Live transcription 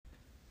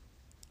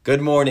Good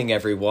morning,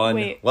 everyone.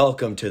 Wait.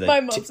 Welcome to the...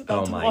 My mom's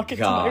about to walk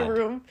into my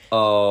room.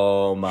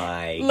 Oh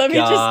my god. Let me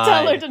just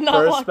tell her to not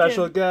First walk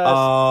special in. guest.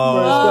 Oh.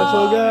 First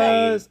special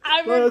guest.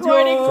 I'm Let's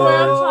recording go. for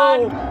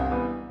a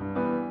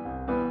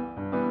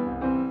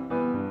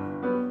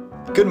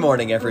pod. Good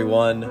morning,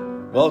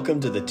 everyone. Welcome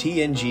to the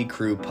TNG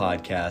Crew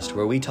podcast,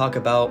 where we talk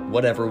about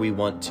whatever we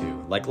want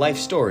to, like life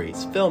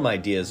stories, film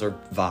ideas, or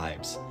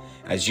vibes.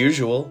 As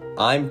usual,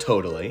 I'm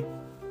Totally.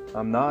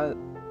 I'm not.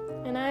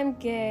 And I'm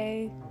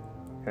gay.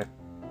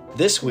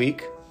 This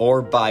week,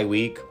 or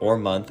bi-week, or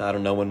month, I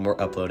don't know when we're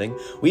uploading,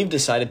 we've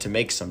decided to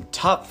make some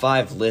top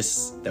 5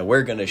 lists that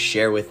we're going to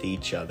share with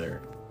each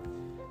other.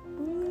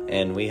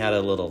 And we had a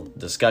little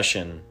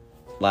discussion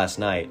last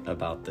night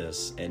about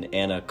this, and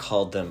Anna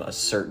called them a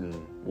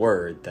certain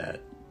word that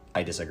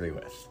I disagree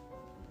with.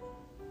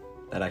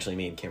 That actually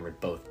me and Cameron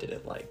both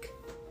didn't like.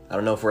 I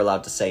don't know if we're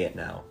allowed to say it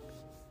now.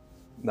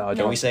 No,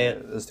 Can we say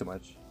it? It's too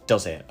much. Don't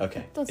say it.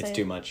 Okay. Don't say it's it.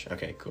 too much.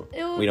 Okay, cool.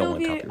 It'll We don't want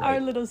be copyright. our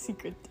little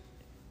secret.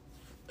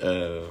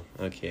 Oh,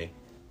 okay.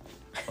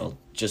 Well,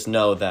 just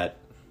know that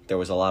there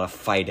was a lot of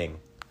fighting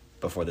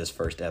before this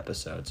first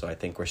episode, so I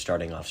think we're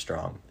starting off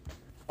strong.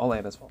 All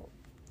Anna's fault.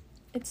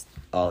 It's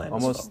All Anna's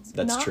Almost fault.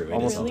 That's not true. It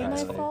almost is really my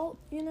entirely. entirely. fault,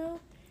 you know?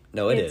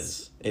 No, it It's-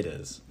 is. It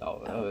is.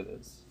 No, it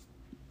is.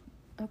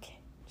 Okay.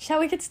 Shall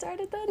we get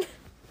started then?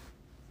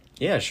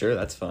 Yeah, sure,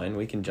 that's fine.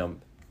 We can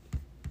jump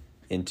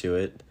into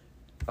it.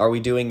 Are we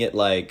doing it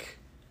like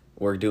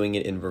we're doing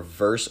it in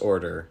reverse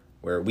order,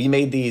 where we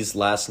made these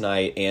last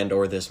night and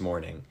or this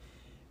morning,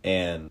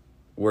 and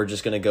we're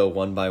just going to go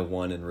one by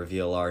one and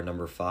reveal our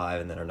number 5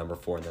 and then our number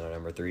 4 and then our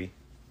number 3?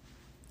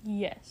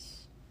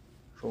 Yes.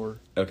 Sure.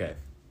 Okay.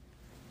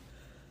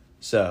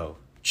 So,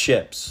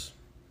 chips.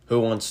 Who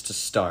wants to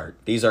start?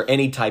 These are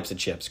any types of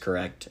chips,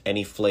 correct?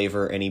 Any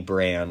flavor, any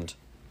brand.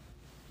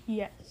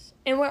 Yes.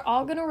 And we're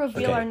all going to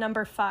reveal Okay. our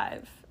number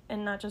 5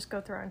 and not just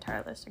go through our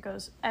entire list. It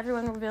goes,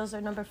 everyone reveals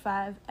their number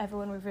 5,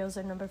 everyone reveals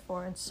their number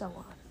 4, and so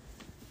on.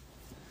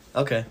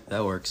 Okay,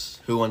 that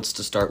works. Who wants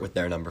to start with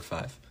their number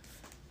 5?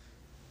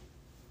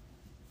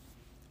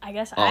 I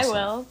guess Awesome.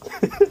 I will.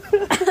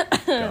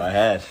 Go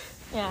ahead.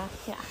 Yeah.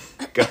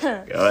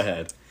 Go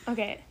ahead.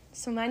 Okay,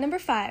 so my number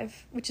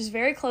 5, which is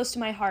very close to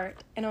my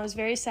heart, and I was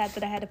very sad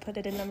that I had to put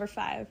it in number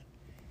 5,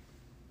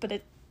 but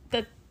it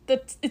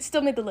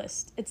still made the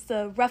list. It's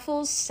the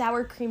Ruffles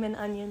sour cream and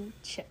onion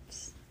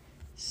chips.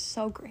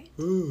 So great.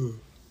 Ooh,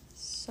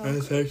 So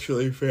that's great.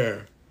 actually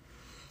fair.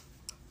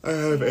 I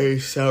have a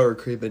sour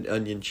cream and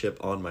onion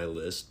chip on my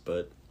list,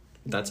 but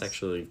that's Nice.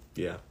 actually,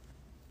 yeah.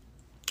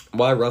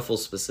 Why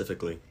Ruffles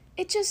specifically?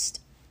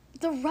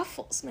 The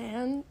Ruffles,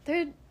 man.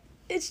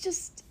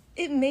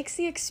 It makes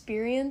the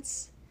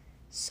experience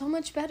so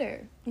much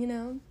better, you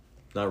know?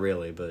 Not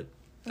really, but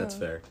that's Oh.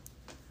 fair.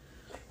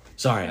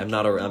 Sorry, I'm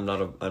not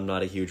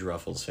a huge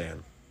Ruffles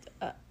fan.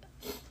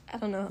 I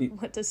don't know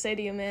what to say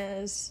to you,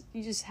 man.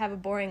 You just have a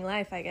boring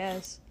life, I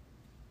guess.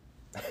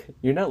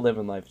 You're not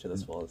living life to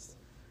this fullest.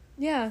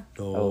 Yeah.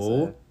 I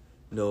will say.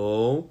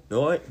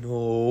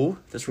 No,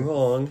 that's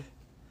wrong.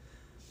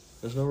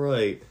 That's not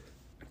right.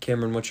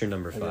 Cameron, what's your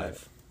number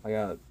 5? I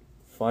got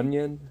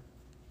Funyun.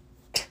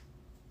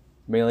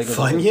 Mainly because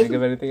I Funyun? couldn't think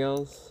of anything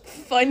else.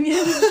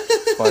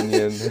 Funyun.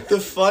 Funyun. The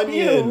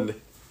Funyun! Ew.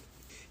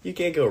 You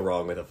can't go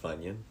wrong with a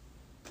Funyun.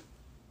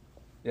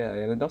 Yeah,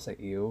 and don't say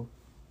ew.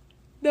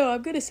 No,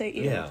 I'm gonna say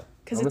ew. Yeah.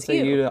 Because I'm gonna it's say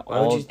ew. you to Why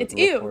would all. you- It's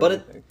ew.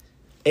 But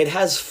It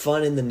has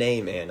fun in the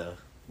name, Anna.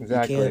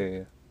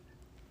 Exactly.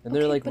 And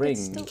they're Okay, like but rings.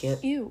 It's still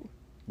can't- ew.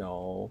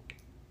 No.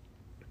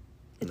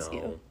 It's No.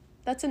 ew.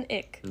 That's an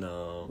ick.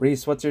 No.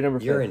 Reese, what's your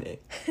number? You're 5? in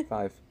it.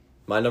 5.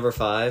 My number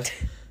 5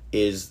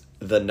 is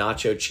the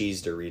nacho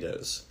cheese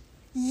Doritos.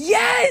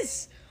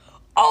 Yes!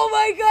 Oh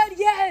my god,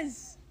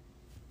 yes!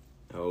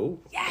 Oh,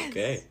 Yes!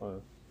 okay.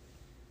 Oh.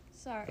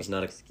 Sorry. That's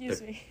not a-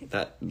 Excuse me.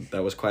 That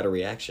was quite a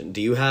reaction.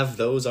 Do you have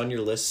those on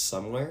your list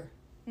somewhere?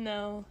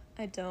 No,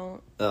 I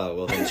don't. Oh,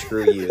 well then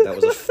screw you.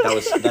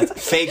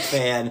 That's fake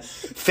fan.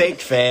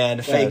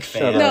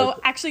 shut No,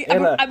 up. actually,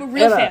 Anna, I'm a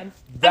real Anna, fan. I'm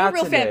a that's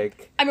real an fan.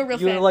 ick. I'm a real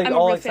You fan. were like I'm a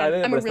all real excited,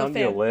 fan. I'm but a it's real not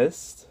on your fan.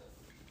 list.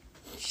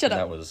 Shut That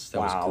up. was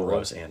Wow.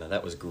 gross, Anna.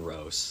 That was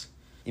gross.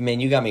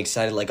 Man, you got me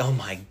excited like, oh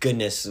my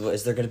goodness,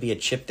 is there going to be a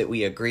chip that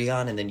we agree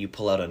on? And then you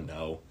pull out a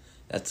no.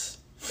 That's...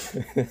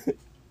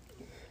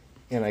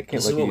 And I can't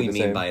This look is what at we you the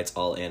mean same. by it's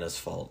all Anna's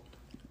fault.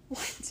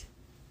 What?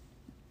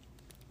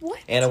 What?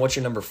 Anna, what's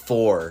your number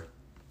 4?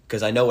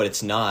 Because I know what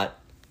it's not.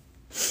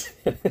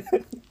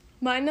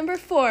 My number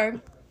 4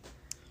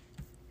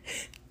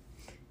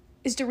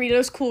 is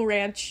Doritos Cool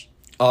Ranch.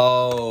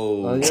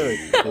 Oh. Oh, you're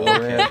a cool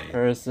Okay.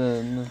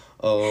 person.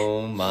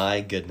 Oh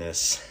my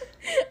goodness.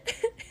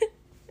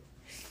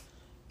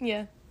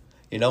 Yeah.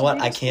 You know what?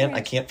 Doritos I Cool can't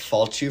Ranch.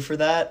 fault you for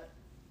that.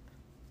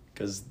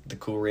 Because the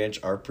Cool Ranch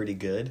are pretty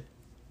good.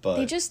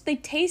 But They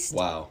taste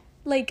wow.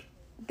 like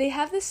they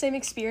have the same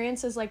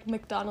experience as like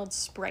McDonald's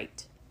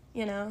Sprite,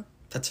 you know?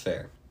 That's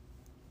fair.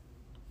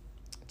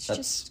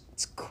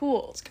 It's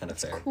cool. It's kinda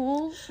fair.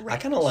 Cool. I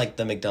Ranch. kind of like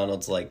the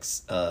McDonald's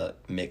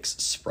mix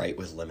Sprite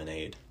with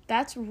lemonade.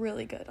 That's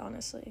really good,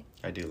 honestly.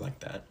 I do like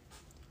that.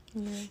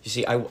 You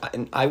see,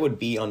 I would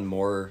be on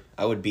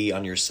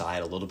your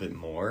side a little bit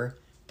more,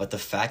 but the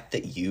fact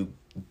that you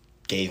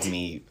gave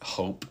me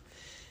hope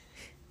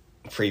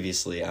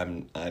previously,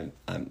 I'm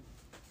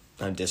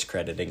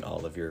discrediting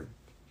all of your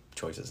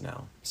choices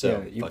now.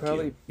 So yeah,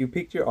 fuck you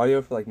peaked your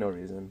audio for like no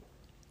reason.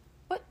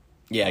 What?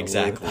 Yeah,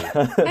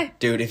 exactly.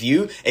 Dude, if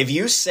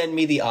you send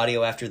me the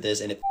audio after this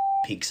and it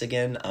peaks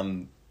again, I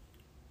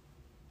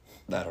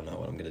don't know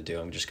what I'm gonna do.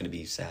 I'm just gonna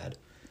be sad.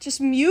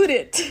 Just mute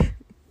it.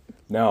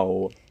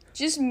 No.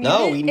 Just mute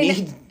No, it. we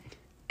need.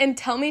 And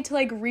tell me to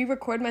like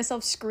re-record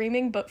myself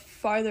screaming, but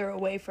farther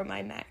away from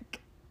my Mac.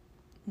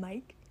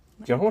 Mike?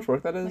 Do you know how much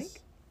work that is?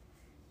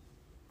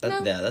 Mike?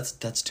 No. Yeah,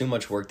 that's too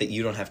much work that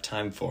you don't have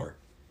time for.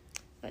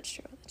 That's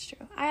true.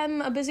 I am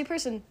a busy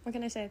person. What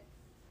can I say?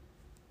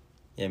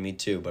 Yeah, me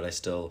too. But I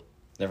still.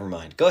 Never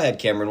mind. Go ahead,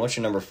 Cameron. What's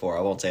your number 4?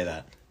 I won't say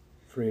that.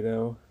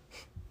 Frito.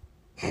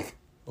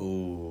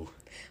 Ooh.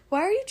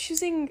 Why are you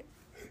choosing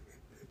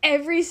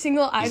every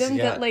single item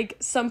yeah. that like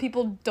some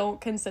people don't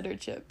consider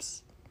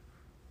chips?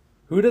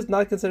 Who does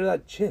not consider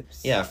that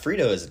chips? Yeah,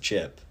 Frito is a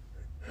chip.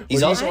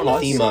 He's Well, also I on know the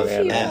theme some of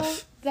people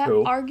F. that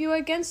Who? argue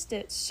against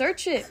it.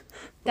 Search it.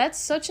 That's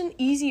such an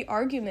easy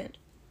argument.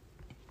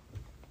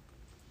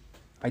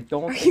 I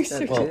don't Are think you that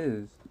searching?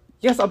 is.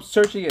 Yes, I'm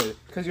searching it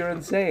because you're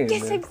insane.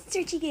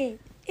 searching it.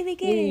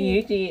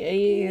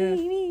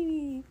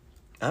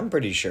 I'm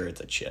pretty sure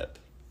it's a chip.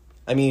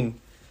 I mean,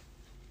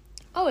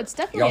 Oh, it's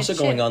definitely you're also a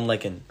going chip. on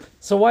like an.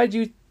 So why'd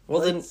you?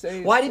 Well, then,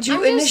 say why did you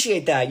I'm just-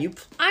 initiate that?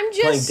 I'm playing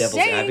just devil's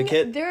saying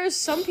advocate? there are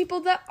some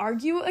people that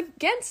argue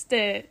against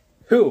it.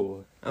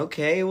 Who?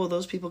 Okay, well,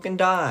 those people can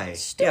die.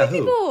 Stupid Yeah, who?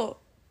 people.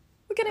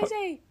 What can I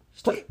say?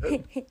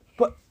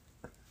 But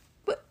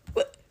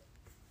What?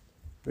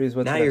 Reese,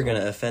 what's Now the you're next gonna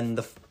one? offend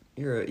the.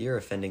 You're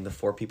offending the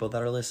 4 people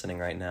that are listening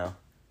right now.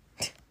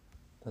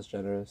 That's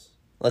generous.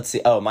 Let's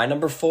see. Oh, my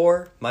number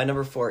 4. My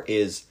number 4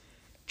 is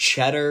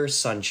cheddar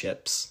sun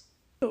chips.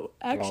 Oh,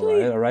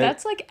 actually, All right.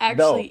 that's like No,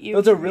 actually you.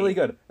 those are for really me.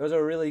 good. Those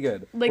are really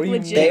good. Like What do you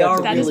legit, mean They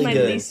are that is really my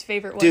good. least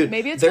favorite one. Dude,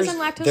 Maybe it's because I'm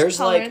there's- lactose there's,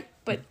 like, intolerant,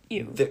 but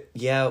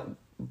you.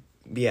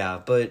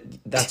 Yeah, but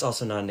that's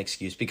also not an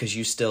excuse because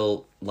you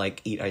still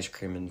like eat ice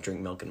cream and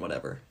drink milk and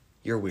whatever.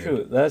 You're weird.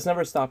 True. That's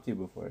never stopped you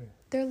before.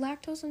 They're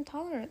lactose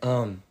intolerant. It's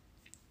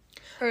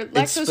or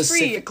lactose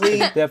free.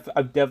 specifically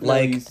I've definitely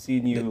like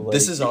seen you. Like,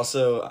 this is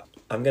also.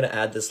 I'm gonna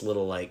add this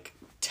little like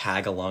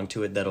tag along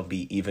to it that'll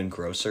be even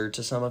grosser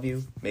to some of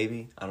you.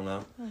 Maybe I don't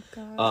know. Oh,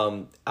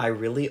 God. I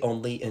really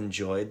only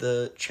enjoy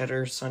the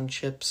cheddar sun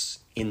chips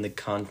in the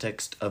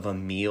context of a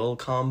meal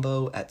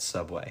combo at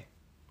Subway.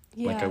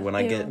 Yeah, Like when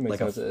I ew. get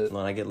Makes sense.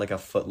 when I get like a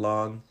foot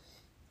long,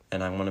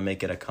 and I want to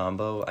make it a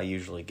combo, I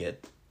usually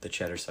get the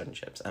cheddar sun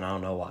chips, and I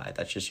don't know why.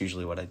 That's just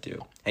usually what I do.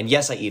 And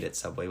yes, I eat at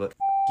Subway, but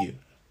you.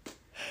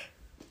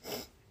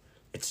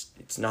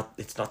 It's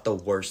not the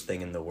worst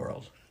thing in the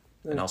world,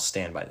 and I'll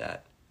stand by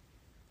that.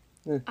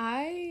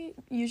 I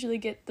usually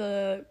get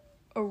the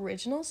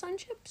original sun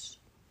chips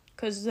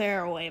because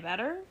they're way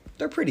better.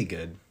 They're pretty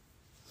good.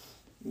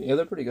 Yeah,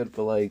 they're pretty good,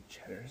 but like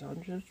cheddar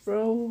sun chips,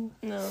 bro.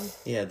 No.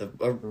 Yeah, the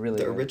Really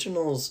the good.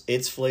 originals,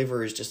 its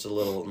flavor is just a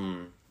little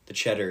the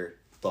cheddar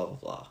blah blah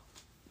blah.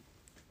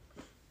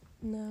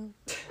 No.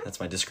 That's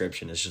my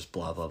description. It's just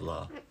blah blah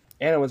blah.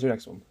 Anna, what's your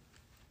next one?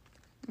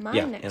 My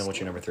Yeah, next and what's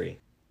your one number 3?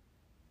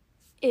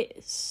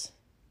 is.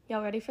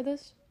 Y'all ready for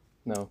this?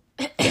 No.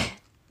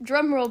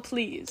 Drum roll,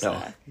 please.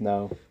 No.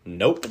 No.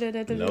 Nope.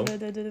 No.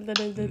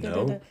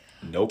 No.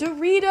 Nope.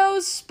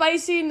 Doritos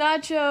spicy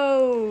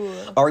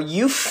nacho. Are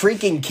you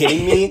freaking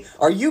kidding me?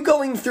 Are you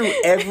going through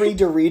every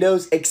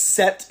Doritos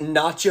except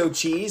nacho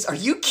cheese? Are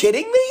you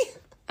kidding me?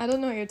 I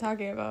don't know what you're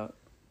talking about.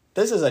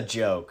 This is a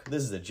joke.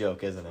 This is a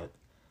joke, isn't it?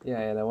 Yeah,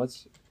 Anna,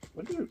 what's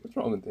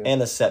wrong with you?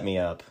 Anna set me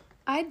up.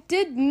 I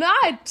did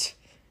not.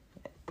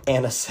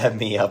 Anna set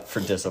me up for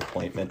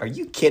disappointment. Are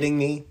you kidding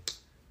me?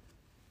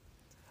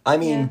 I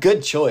mean, Yeah.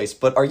 good choice,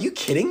 but are you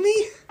kidding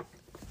me?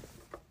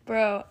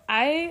 Bro,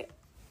 I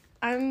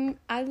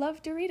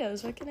love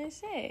Doritos. What can I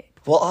say?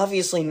 Well,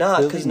 obviously not,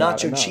 Clearly because not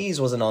nacho enough. cheese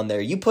wasn't on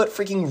there. You put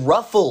freaking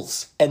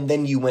Ruffles, and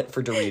then you went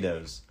for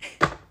Doritos.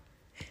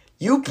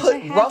 You put I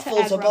had to Ruffles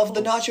add above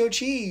the Ruffles. nacho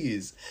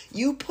cheese.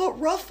 You put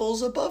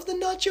Ruffles above the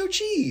nacho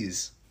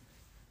cheese.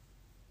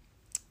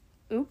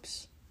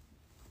 Oops.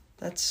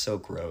 That's so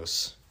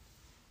gross.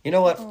 You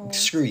know what?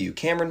 Screw you,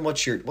 Cameron.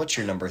 What's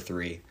your number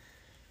 3?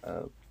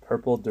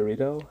 Purple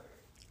Dorito.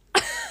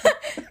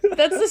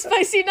 That's the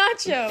spicy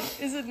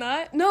nacho, is it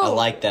not? No. I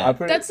like that.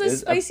 That's the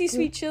spicy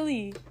sweet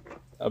chili.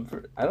 I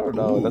don't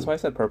know. That's why I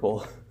said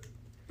purple.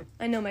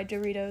 I know my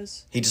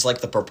Doritos. He just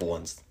liked the purple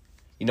ones.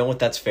 You know what?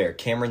 That's fair,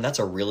 Cameron. That's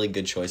a really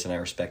good choice, and I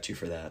respect you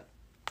for that.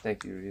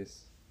 Thank you,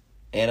 Reese.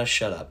 Anna,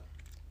 shut up.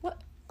 What?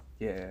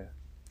 Yeah.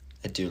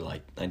 I do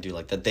like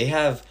that. They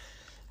have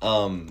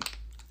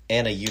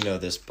Anna, you know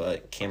this,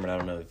 but Cameron, I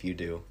don't know if you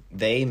do.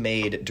 They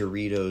made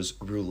Doritos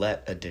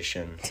Roulette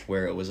Edition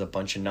where it was a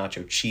bunch of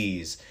nacho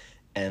cheese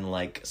and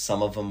like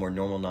some of them were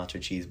normal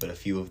nacho cheese, but a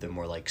few of them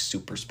were like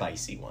super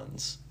spicy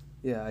ones.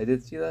 Yeah, I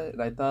did see that,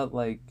 and I thought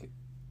like,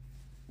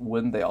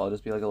 wouldn't they all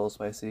just be like a little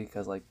spicy?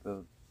 Because like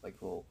the like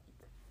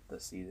the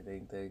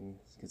seasoning thing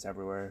gets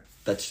everywhere.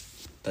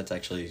 That's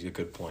actually a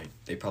good point.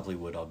 They probably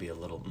would all be a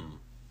little.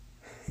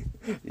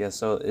 Yeah,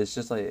 so it's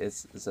just like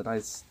it's a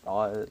nice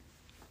thought.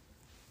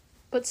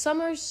 But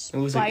some are was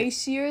a-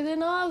 spicier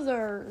than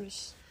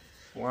others.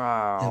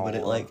 Wow. Yeah, but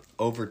it like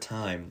over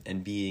time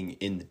and being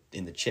in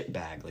the chip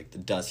bag, like the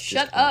dust.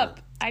 Shut just up.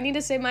 I need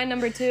to say my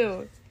number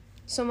 2.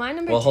 So my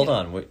number 2. Well, hold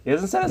on. Wait. He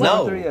hasn't said his No.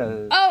 number 3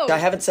 yet. Oh, I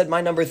haven't said my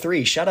number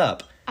 3. Shut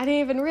up. I didn't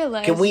even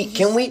realize. Can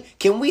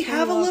we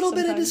have a off little bit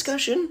of sometimes.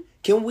 discussion?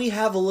 Can we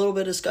have a little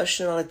bit of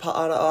discussion on a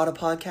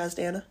podcast,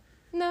 Anna?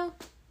 No.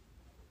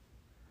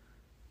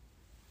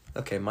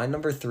 Okay, my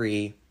number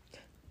 3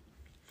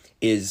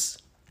 is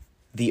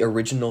the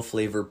original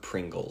flavor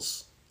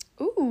Pringles.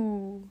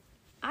 Ooh.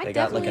 I They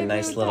got like a definitely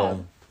nice agree with little.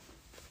 that.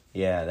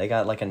 Yeah, they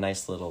got like a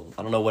nice little.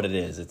 I don't know what it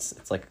is.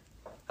 It's like,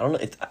 I don't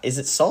know. Is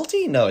it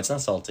salty? No, it's not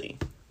salty.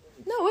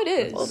 No, it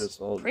is. Well, it's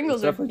salty.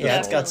 Pringles It's are definitely Yeah,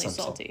 it's got definitely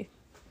some salt. salty.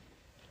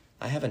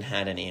 I haven't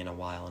had any in a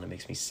while, and it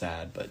makes me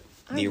sad. But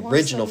I the want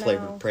original some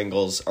flavored now.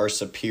 Pringles are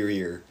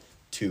superior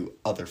to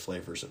other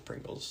flavors of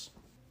Pringles.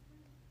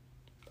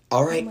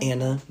 All right,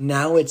 Anna.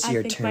 Now it's I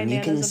your think turn. my You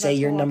Nana's can about say to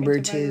your walk number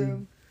into my 2.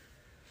 room.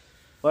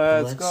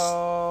 Let's Let's-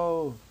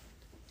 go.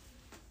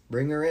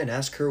 Bring her in.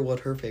 Ask her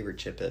what her favorite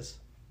chip is.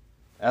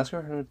 Ask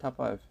her top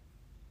 5.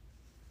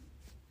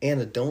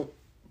 Anna, don't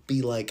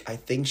be like, I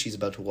think she's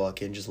about to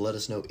walk in. Just let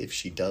us know if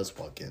she does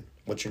walk in.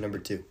 What's your number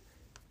 2?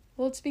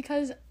 Well, it's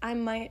because I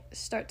might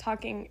start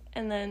talking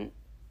and then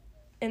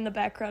in the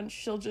background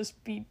she'll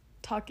just be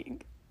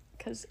talking.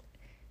 Because,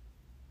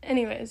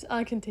 anyways,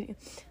 I'll continue.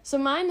 So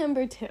my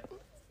number 2.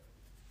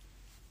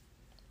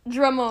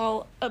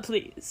 Drumroll,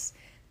 please.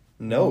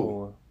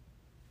 No.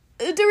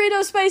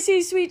 Dorito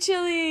Spicy Sweet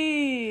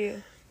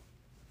Chili.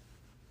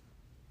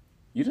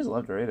 You just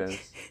love Doritos.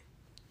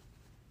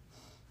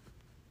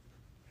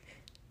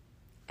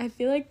 I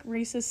feel like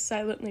Reese is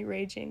silently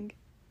raging.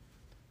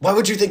 Why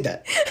would you think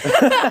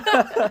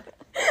that?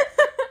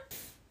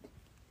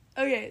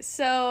 Okay,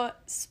 so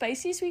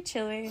spicy sweet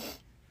chili.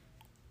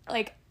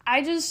 Like,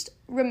 I just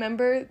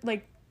remember,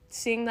 like,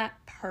 seeing that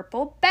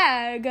purple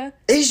bag.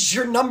 Is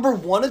your number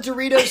 1 a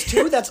Doritos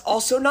too? That's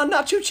also not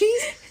nacho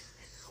cheese?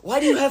 Why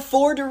do you have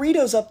 4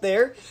 Doritos up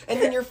there, and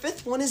then your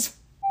 5th one is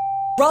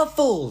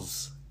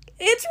Ruffles?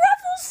 It's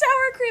Ruffles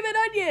sour cream and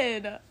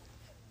onion.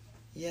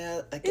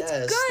 Yeah, I It's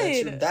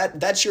guess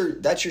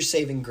good. that's your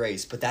saving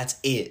grace, but that's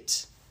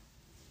it.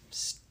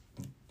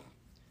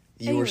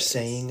 You were Anyways.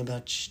 saying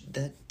about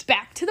that.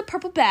 Back to the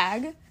purple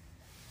bag.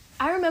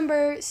 I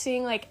remember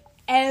seeing, like,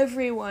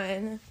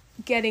 everyone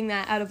getting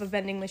that out of a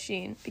vending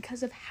machine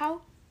because of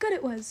how good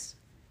it was.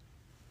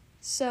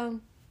 So,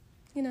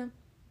 you know,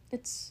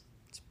 it's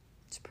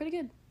pretty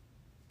good.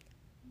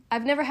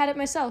 I've never had it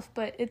myself,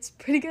 but it's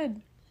pretty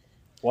good.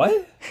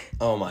 What?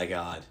 Oh my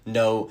god.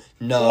 No.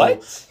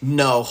 What?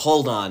 No,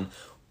 hold on.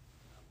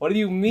 What do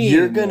you mean?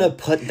 You're gonna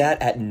put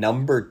that at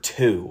number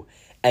 2,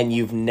 and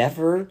you've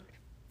never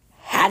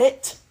had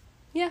it?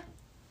 Yeah,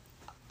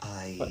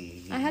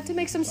 I I had to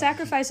make some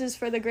sacrifices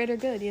for the greater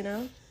good, you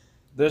know?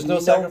 There's no You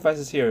know-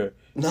 sacrifices here.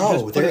 You just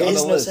No, put there it on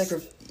is the no list.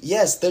 sacrifice.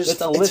 Yes, there's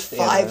It's a it's list,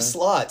 5 Anna.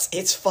 slots.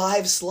 It's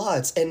 5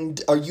 slots.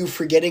 And are you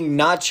forgetting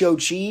nacho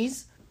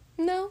cheese?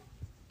 No.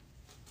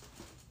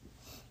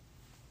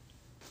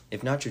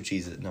 If nacho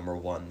cheese is number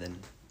 1, then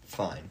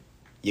fine.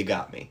 You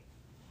got me.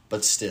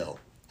 But still,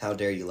 how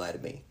dare you lie to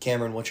me?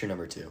 Cameron, what's your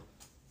number 2?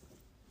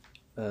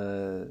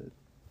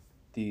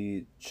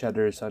 The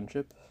cheddar sun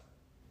chip.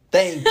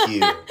 Thank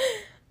you.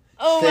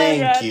 Oh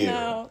Thank my god, you.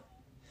 no.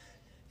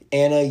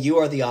 Anna, you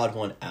are the odd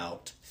one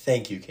out.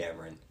 Thank you,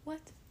 Cameron.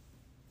 What?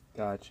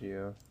 Got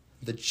you.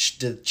 The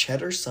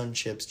cheddar sun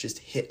chips just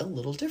hit a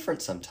little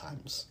different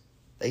sometimes.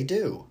 They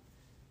do.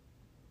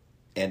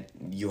 And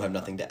you have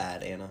nothing to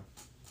add, Anna?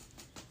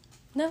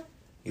 No.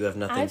 You have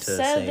nothing I've to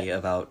said- say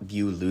about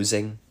you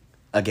losing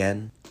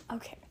again?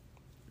 Okay.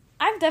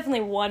 I've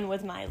definitely won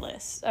with my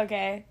list,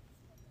 okay?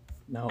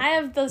 No. I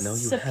have the No,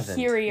 you haven't.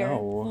 superior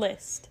No.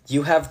 list.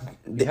 You have.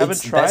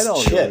 haven't tried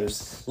all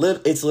chips.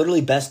 It's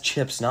literally best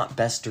chips, not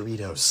best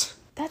Doritos.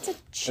 That's a It's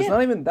chip.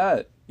 not even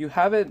that. You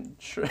haven't.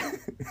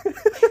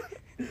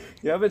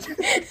 You haven't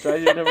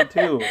tried your number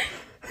 2.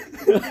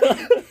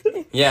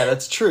 Yeah,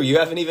 that's true. You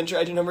haven't even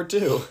tried your number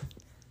 2.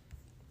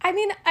 I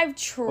mean, I've Wait,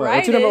 tried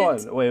what's your number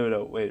it.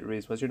 1? Wait,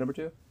 Reese. What's your number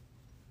 2?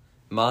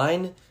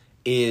 Mine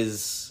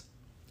is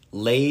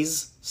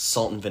Lay's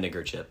salt and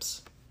vinegar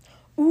chips.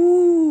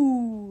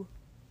 Ooh.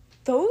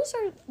 Those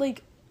are,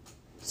 like,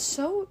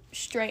 so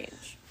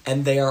strange.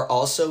 And they are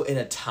also in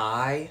a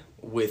tie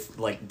with,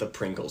 like, the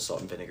Pringles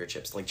salt and vinegar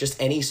chips. Like,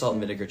 just any salt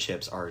and vinegar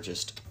chips are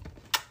just...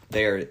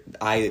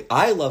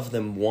 I love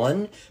them,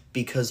 1,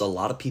 because a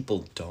lot of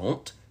people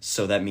don't.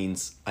 So that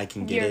means I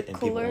can get You're it and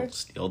people cooler. won't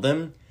steal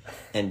them.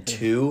 And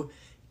 2,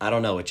 I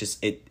don't know. It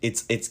just... It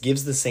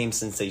gives the same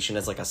sensation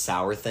as, like, a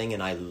sour thing.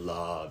 And I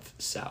love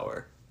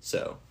sour.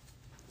 So...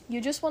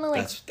 You just want to,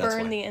 like, That's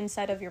burn why. the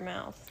inside of your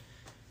mouth.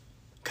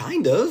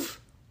 Kind of.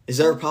 Is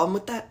there a problem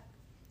with that?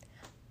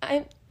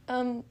 I,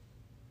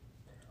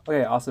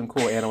 Okay, awesome,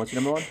 cool. Anna, what's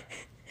your number 1?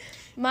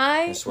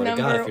 My I swear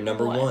to God, if you're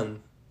number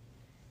one.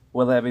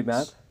 Will that be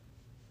Matt?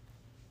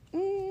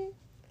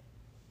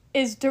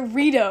 Is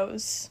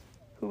Doritos.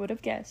 Who would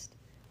have guessed?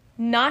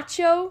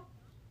 Nacho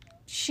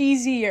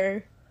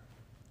cheesier.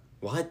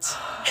 What?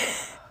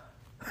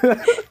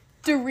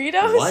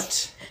 Doritos.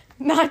 What?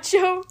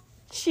 Nacho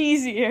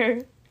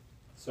cheesier.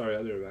 Sorry,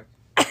 I'll be right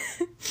back.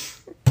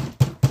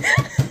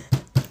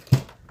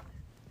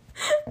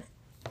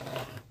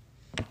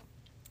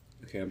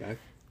 Okay, I'm back.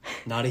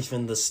 Not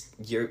even this.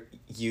 You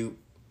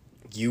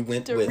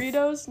went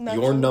Doritos, with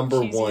nacho your number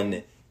cheesier.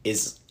 one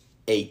is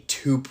a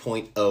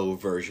 2.0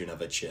 version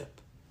of a chip.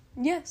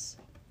 Yes.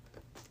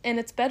 And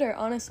it's better,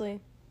 honestly.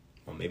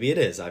 Well, maybe it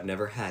is. I've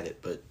never had it,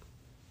 but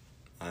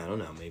I don't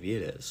know. Maybe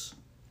it is.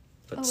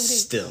 But Oh, it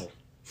is. still.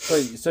 So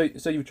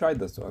you've tried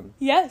this one?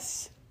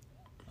 Yes.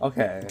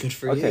 Okay. Good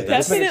for okay, you.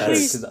 that's Definitely. better,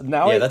 'cause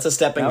now Yeah, I, that's a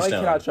stepping now stone. I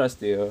cannot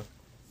trust you.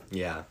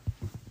 Yeah.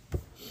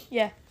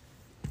 Yeah.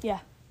 Yeah.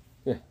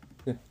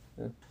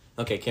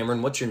 Okay,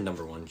 Cameron, what's your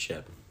number one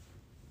chip?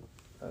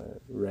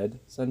 Red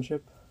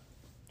Sunchip?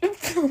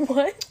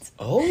 What?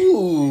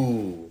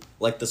 Oh,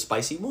 like the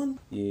spicy one?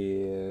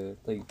 Yeah,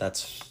 like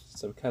That's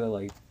some kind of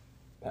like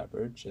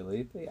pepper,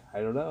 chili thing.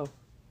 I don't know,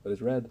 but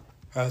it's red.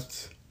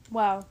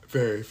 Wow.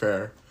 very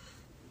fair.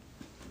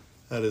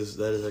 That is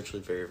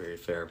actually very, very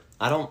fair.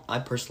 I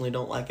personally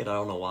don't like it. I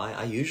don't know why.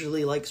 I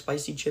usually like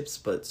spicy chips,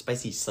 but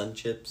spicy sun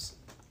chips.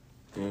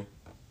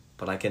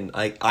 But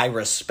I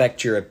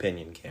respect your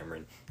opinion,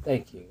 Cameron.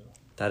 Thank you.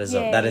 That is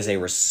Yay. a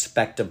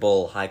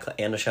respectable high class.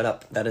 Anna, shut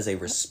up. That is a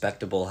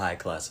respectable high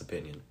class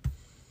opinion.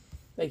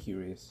 Thank you,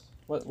 Reese.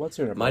 What's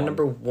your number? My one?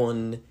 number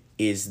one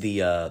is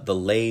the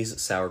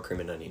Lay's sour cream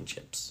and onion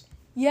chips.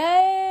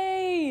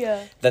 Yay!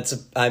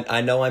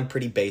 I know I'm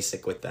pretty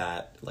basic with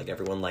that. Like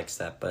everyone likes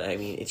that, but I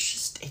mean it's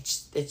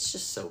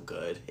just so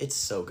good. It's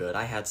so good.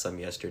 I had some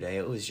yesterday.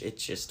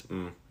 It's just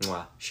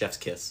mwah, chef's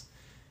kiss.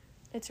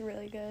 It's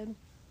really good.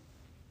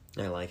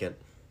 I like it.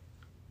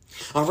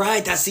 All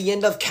right, that's the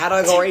end of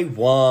category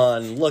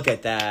 1. Look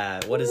at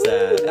that. What is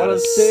that? Out of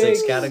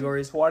 6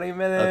 categories? 20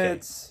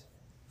 minutes.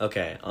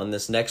 Okay, on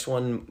this next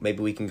one,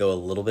 maybe we can go a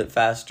little bit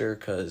faster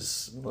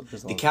because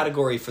the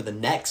category for the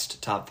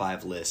next top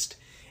 5 list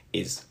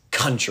is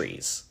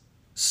countries.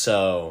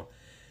 So,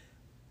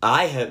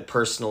 I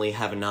personally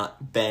have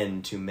not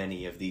been to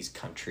many of these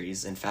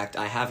countries. In fact,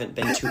 I haven't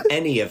been to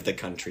any of the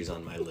countries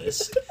on my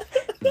list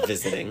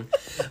visiting.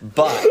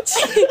 But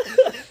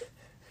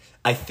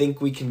I think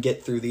we can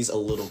get through these a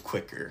little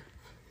quicker.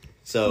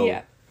 So,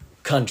 Yeah.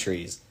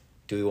 countries.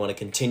 Do we want to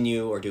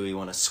continue or do we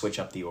want to switch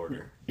up the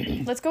order?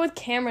 Let's go with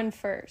Cameron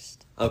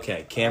first.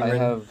 Okay,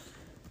 Cameron.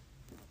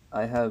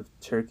 I have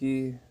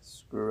Turkey,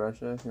 screw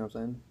Russia, you know what I'm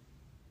saying?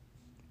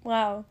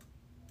 Wow.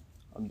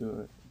 I'm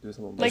doing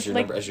something Like your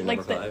number- as your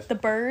number the, 5? the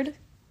bird.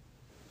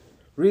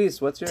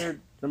 Reese, what's your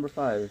number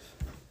 5?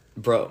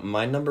 Bro,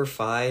 my number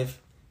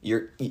 5,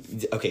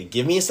 okay,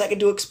 give me a second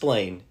to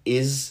explain,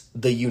 is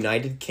the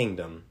United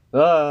Kingdom.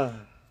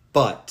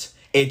 But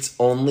it's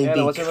only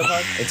Anna, what's your number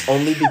because 5? it's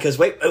only because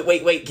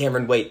wait,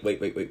 Cameron,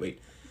 wait.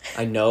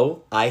 I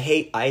know I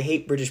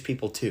hate British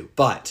people too,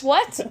 but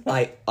What?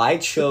 I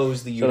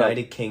chose the Shut up.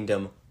 United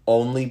Kingdom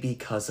only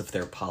because of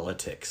their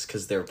politics,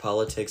 because their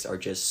politics are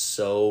just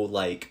so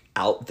like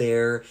out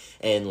there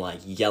and like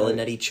yelling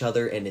at each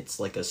other, and it's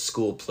like a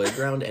school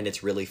playground, and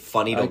it's really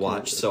funny to I can-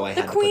 watch. So I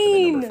The had to put them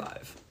at number Queen!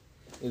 5.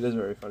 It is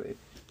very funny.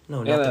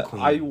 No, not the Anna,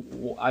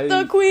 Queen. I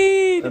The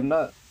Queen! am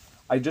not.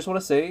 I just want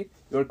to say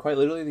you're quite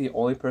literally the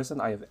only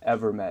person I have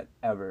ever met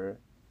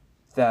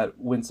that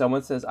when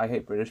someone says I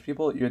hate British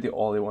people, you're the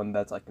only one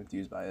that's like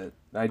confused by it.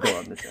 I don't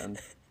understand.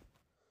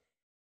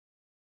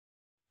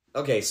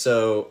 Okay,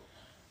 so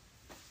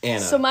Anna.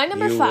 So my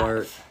number you 5.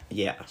 are-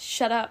 yeah.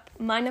 Shut up.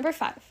 My number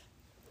 5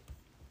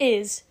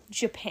 is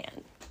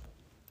Japan.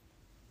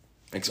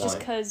 Just Explain.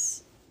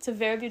 because it's a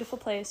very beautiful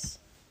place.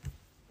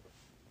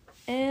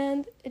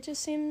 And it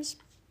just seems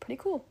pretty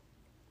cool.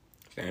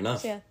 Fair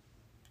enough. So yeah.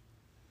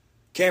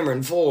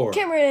 Cameron 4.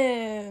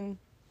 Cameron!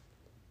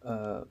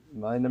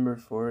 My number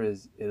 4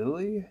 is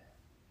Italy.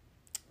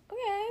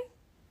 Okay.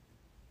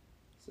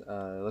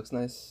 It looks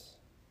nice.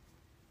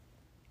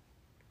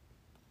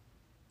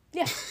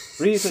 Yeah.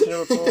 Reese, what's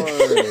your number 4?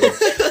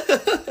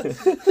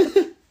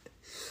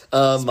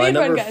 My Speed number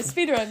run, guys.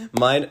 Speed run.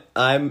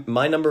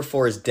 my number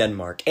 4 is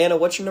Denmark. Anna,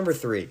 what's your number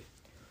 3?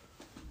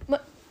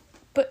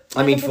 But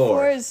I mean, number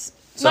 4. is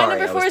Sorry, my I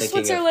number was 4 is thinking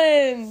of-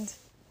 Switzerland.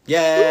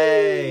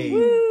 Yay!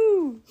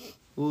 Woo!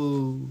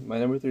 Woo. My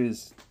number 3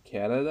 is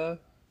Canada.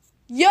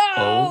 Yo!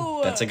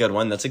 Oh, that's a good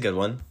one. That's a good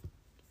one.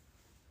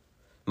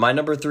 My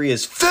number 3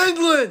 is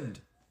Finland.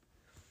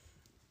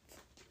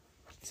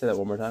 Say that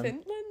one more time.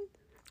 Finland?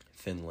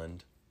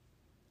 Finland.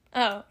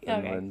 Oh,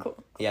 okay, Finland.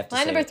 cool. You have to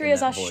My say number it 3 in is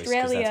that voice, 'cause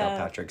That's Australia. how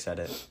Patrick said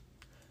it.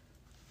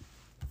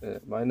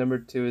 My number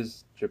 2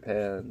 is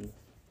Japan.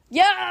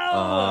 Yo!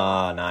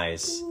 Ah,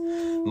 nice.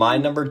 My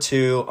number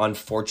 2,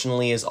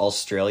 unfortunately, is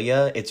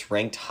Australia. It's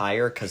ranked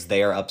higher because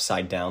they are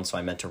upside down, so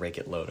I meant to rank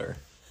it lower.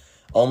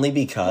 Only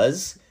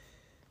because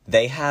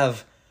they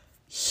have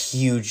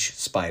huge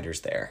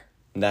spiders there.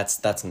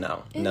 That's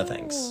no. No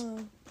thanks.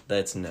 Ew.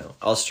 That's no.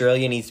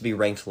 Australia needs to be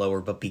ranked lower,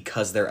 but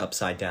because they're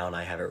upside down,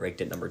 I have it ranked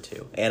at number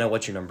 2. Anna,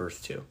 what's your number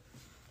 2?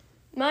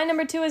 My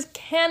number 2 is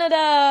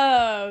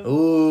Canada.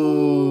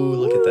 Ooh,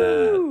 look at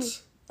that.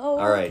 Oh,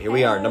 All right, here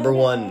we are. Number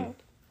 1.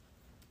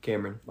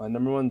 Cameron. My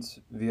number 1's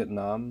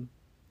Vietnam.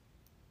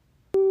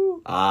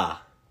 My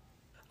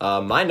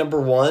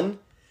number 1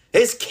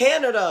 is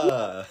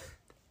Canada.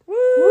 Woo!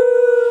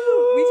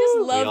 We just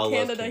all love love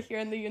Canada Can- here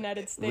in the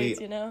United States,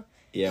 you know?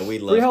 Yeah, we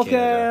love Free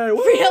Canada. healthcare!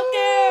 Woo! Free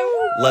healthcare!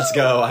 Woo! Let's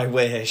go. I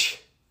wish.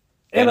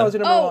 Anna, what's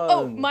your number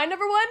Oh, one? my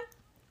number 1?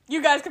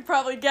 You guys could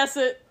probably guess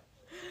it.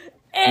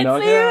 It's No,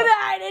 the yeah.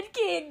 United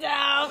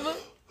Kingdom.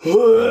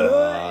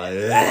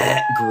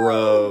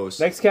 Gross.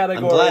 Next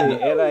category, glad-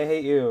 and I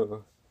hate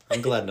you.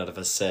 I'm glad none of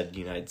us said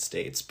United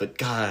States, but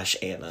gosh,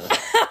 Anna.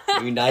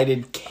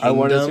 United Kingdom. I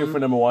wanted to for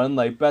number 1,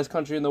 like, best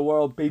country in the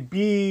world,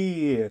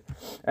 baby!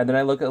 And then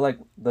I look at, like,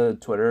 the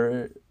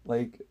Twitter,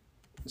 like,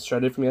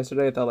 shredded from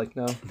yesterday, I thought, like,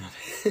 no.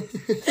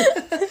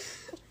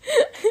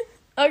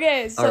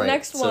 Okay, so All right,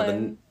 next so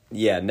one.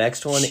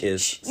 next one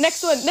is...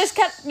 Next one. Next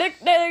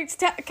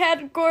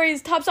category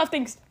is top soft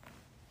things.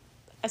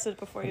 I said it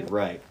before you.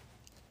 Right.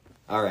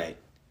 All right.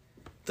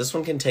 This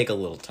one can take a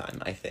little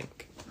time, I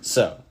think.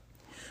 So,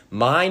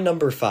 my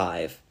number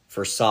 5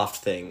 for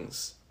soft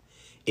things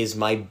is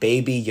my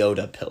Baby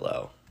Yoda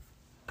pillow.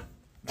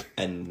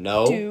 And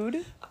no,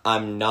 Dude.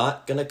 I'm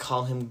not gonna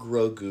call him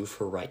Grogu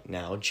for right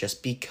now,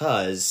 just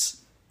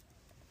because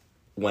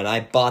when I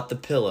bought the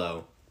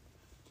pillow,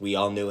 we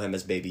all knew him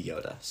as Baby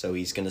Yoda. So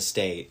he's gonna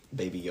stay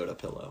Baby Yoda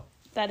pillow.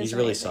 That is He's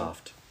really amazing.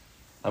 soft.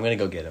 I'm gonna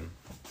go get him.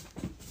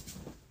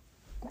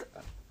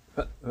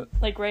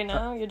 Like right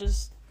now, you're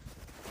just...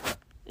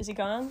 Is he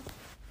gone?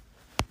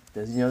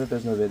 Does he know that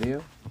there's no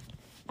video?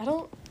 I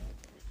don't...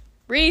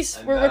 Reese,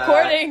 I'm we're back.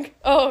 recording.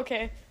 Oh,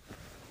 okay.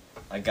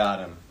 I got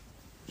him.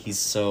 He's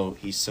so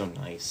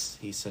nice.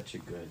 He's such a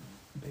good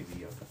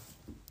Baby Yoda.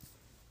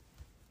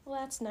 Well,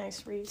 that's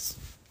nice, Reese.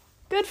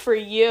 Good for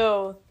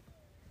you.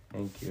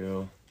 Thank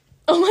you.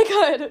 Oh my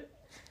god.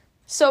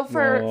 So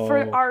for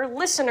No. our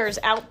listeners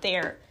out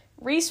there,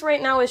 Reese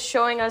right now is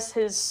showing us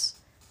his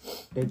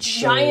It's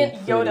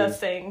giant Yoda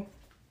thing.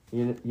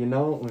 You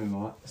know what we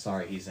want?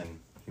 Sorry, he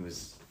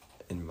was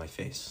in my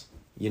face.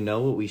 You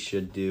know what we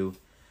should do?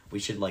 We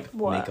should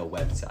What? make a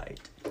website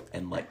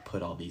and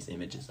put all these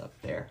images up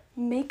there.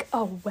 Make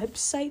a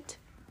website?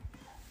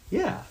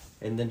 Yeah.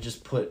 And then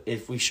just put,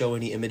 if we show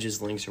any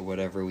images, links, or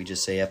whatever, we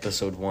just say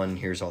episode 1,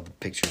 here's all the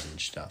pictures and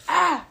stuff.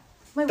 My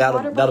water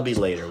That'll bottle be is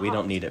later. We hot.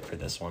 don't need it for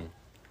this one.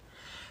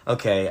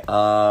 Okay,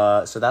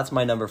 so that's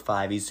my number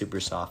 5. He's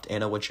super soft.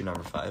 Anna, what's your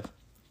number 5?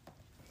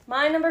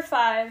 My number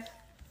 5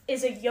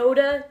 is a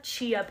Yoda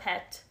Chia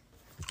Pet.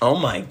 Oh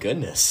my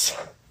goodness.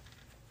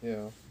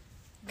 Yeah.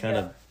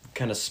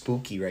 Kind of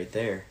spooky right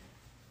there.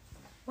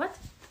 What?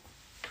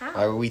 How?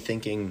 Are we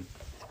thinking...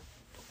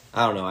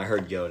 I don't know, I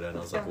heard Yoda and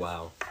I was like,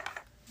 wow.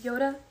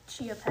 Yoda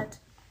Chia Pet.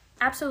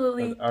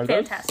 Absolutely Are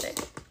those- fantastic.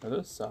 Are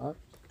those soft?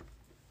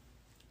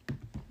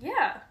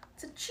 Yeah,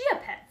 it's a Chia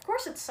Pet. Of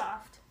course it's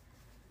soft.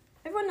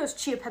 Everyone knows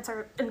Chia Pets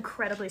are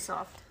incredibly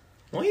soft.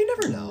 Well, you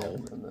never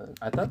know.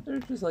 I thought they were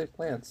just like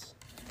plants.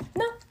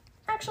 No,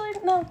 actually,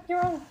 no,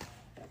 you're wrong.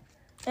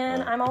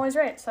 And I'm always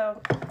right,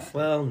 so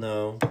Well,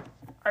 no.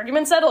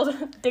 argument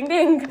settled. Ding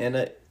ding.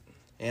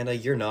 Anna,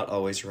 you're not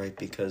always right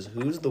because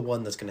who's the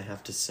one that's going to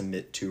have to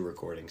submit 2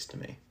 recordings to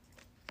me?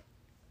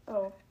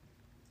 Oh,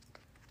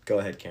 Go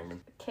ahead,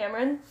 Cameron.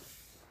 Cameron?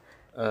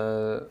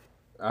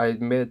 I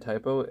made a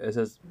typo. It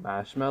says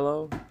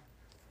marshmallow.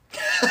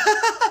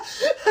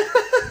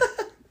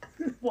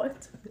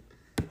 What?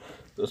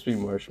 Supposed to be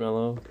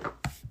marshmallow.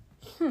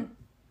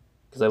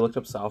 Because I looked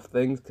up soft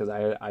things. Because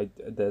I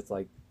that's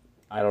like,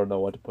 I don't know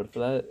what to put for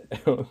that.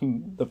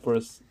 The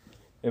first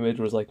image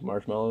was like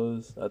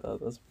marshmallows. I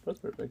thought that's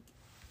perfect.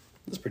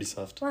 That's pretty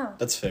soft. Wow.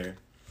 That's fair.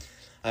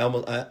 I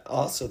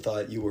also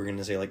thought you were going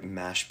to say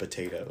mashed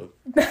potato,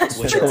 Mashed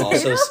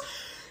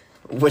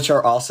which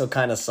are also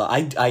kind of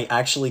soft. I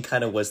actually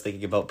kind of was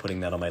thinking about putting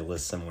that on my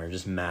list somewhere,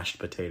 just mashed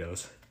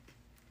potatoes.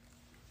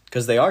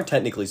 Because they are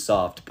technically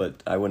soft,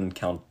 but I wouldn't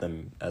count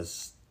them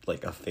as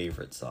a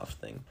favorite soft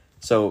thing.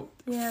 So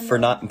Yeah,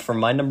 for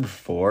my number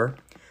 4,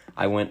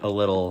 I went a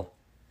little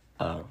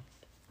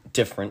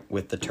different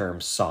with the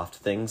term soft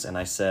things, and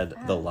I said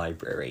the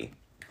library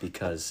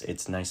because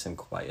it's nice and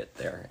quiet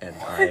there, and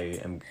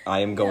I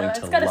am going Yeah, to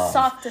it's got love. a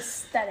soft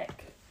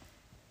aesthetic.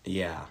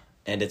 Yeah,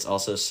 and it's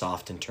also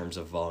soft in terms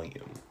of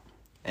volume,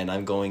 and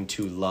I'm going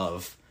to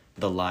love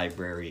the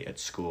library at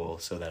school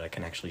so that I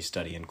can actually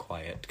study in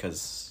quiet,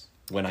 because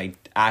when I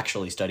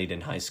actually studied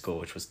in high school,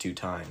 which was 2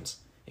 times,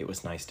 it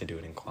was nice to do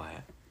it in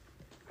quiet.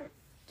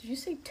 Did you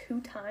say 2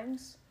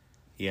 times?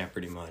 Yeah,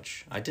 pretty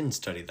much. I didn't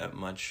study that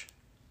much,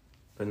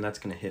 but that's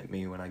going to hit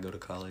me when I go to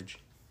college,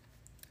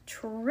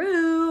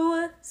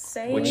 True.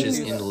 Same. which is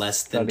in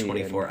less than Study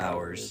in 24 college.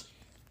 hours.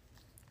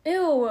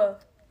 Ew.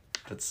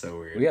 That's so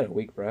weird. We got a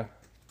week, bruh.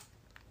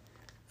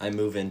 I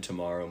move in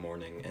tomorrow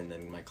morning, and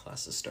then my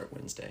classes start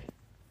Wednesday.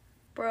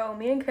 Bro,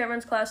 me and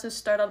Cameron's classes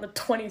start on the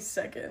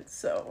 22nd,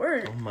 so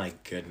we're Oh my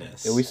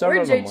goodness. Yeah, we started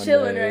we're on a Jay Monday.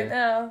 chilling right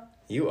now.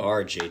 You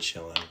are Jay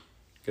chillin'.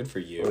 Good for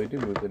But we you. do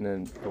move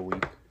in a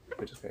week,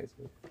 which is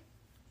crazy.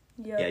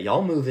 Yeah,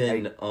 y'all move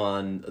in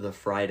on the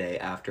Friday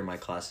after my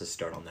classes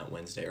start on that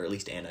Wednesday, or at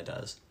least Anna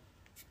does.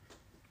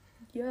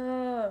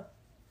 Yeah.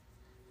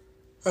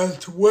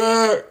 That's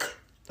work.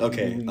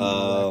 Okay, Whack,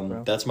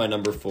 bro. that's my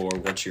number 4.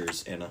 What's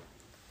yours, Anna?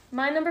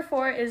 My number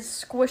 4 is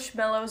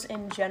Squishmallows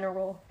in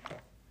general.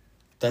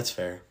 That's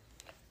fair.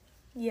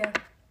 Yeah.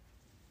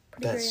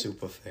 Pretty That's great.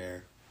 super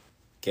fair.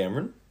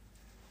 Cameron?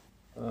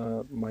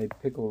 My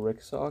Pickle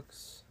Rick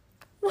socks.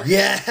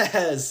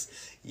 Yes!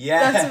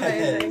 Yes! That's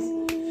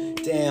amazing.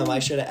 Damn, I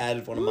should have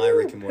added one of my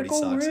Rick and Morty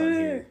Pickle socks on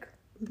here. Rick.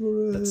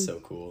 That's so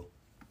cool.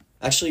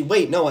 Actually,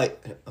 wait, no, oh,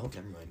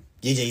 never mind.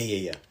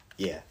 Yeah.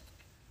 Yeah.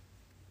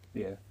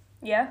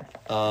 Yeah.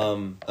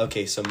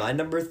 Okay, so my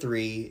number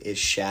 3 is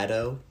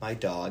Shadow, my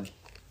dog.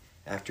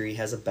 After he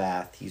has a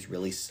bath, he's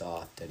really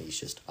soft, and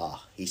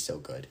he's so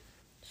good.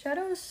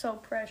 Shadow is so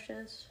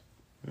precious.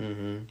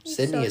 Mm-hmm. He's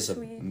Sydney so is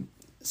sweet.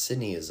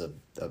 Sydney is a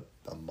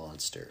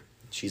monster.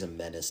 She's a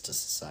menace to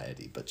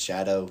society. But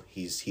Shadow,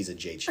 he's a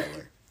Jay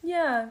chiller.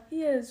 Yeah,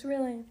 he is,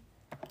 really.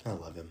 I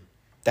love him.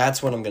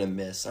 That's what I'm gonna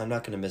miss. I'm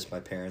not gonna miss my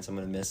parents. I'm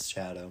gonna miss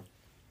Shadow.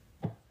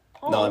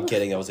 No, I'm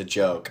kidding. That was a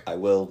joke. I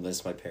will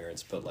miss my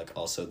parents, but like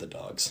also the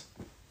dogs.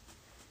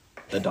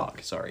 The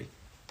dog, sorry.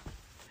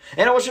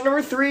 And what's your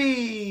number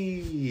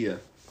 3?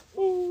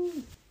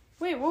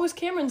 Wait, what was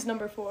Cameron's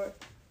number 4?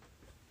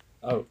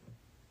 Oh.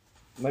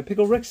 My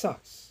Pickle Rick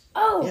socks.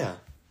 Oh! Yeah.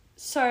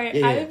 Sorry,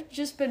 Yeah. I've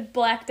just been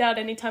blacked out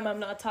anytime I'm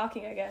not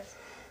talking, I guess.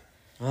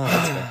 Oh,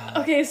 that's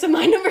good. Okay, so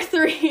my number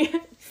 3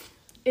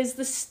 is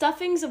the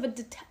stuffings of a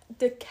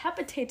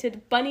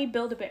decapitated bunny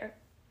Build-A-Bear.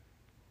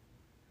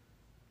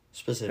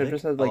 Specific. It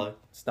just has Hello? like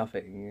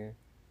stuffing.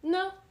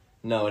 No?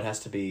 No, it has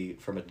to be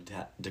from a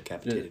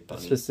decapitated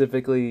bunny.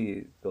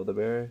 Specifically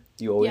Build-A-Bear.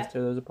 You always Yeah.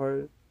 tear those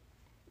apart?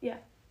 Yeah.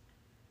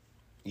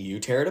 You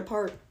tear it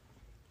apart.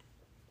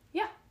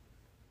 Yeah.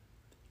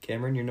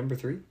 Cameron, you're number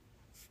 3?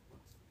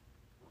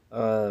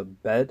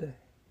 Bed.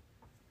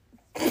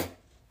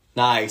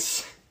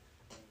 Nice.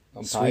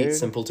 I'm Sweet, tired.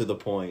 simple, to the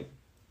point.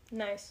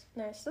 Nice.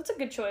 That's a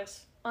good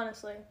choice,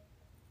 honestly.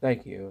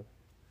 Thank you.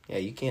 Yeah,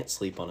 you can't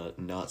sleep on a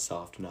not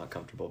soft, not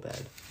comfortable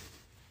bed.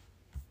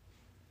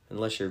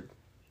 Unless you're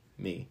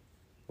me,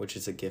 which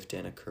is a gift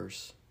and a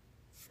curse.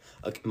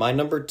 Okay, my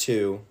number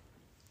 2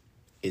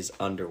 is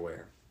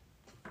underwear.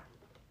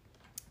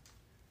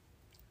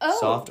 Oh!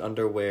 Soft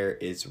underwear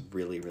is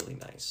really, really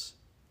nice.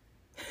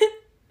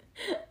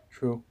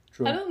 True.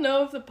 I don't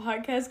know if the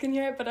podcast can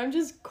hear it, but I'm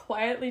just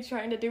quietly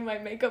trying to do my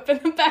makeup in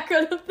the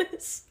background of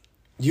this.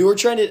 You were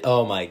trying to...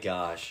 Oh my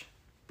gosh.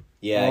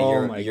 Yeah,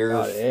 Oh my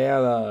god,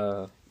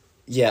 Anna.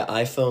 Yeah,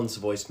 iPhone's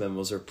voice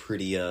memos are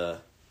pretty, they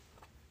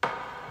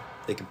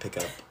can pick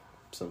up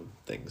some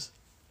things.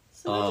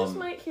 So you just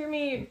might hear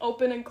me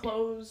open and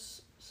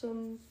close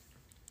some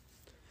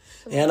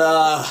Anna!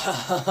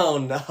 Oh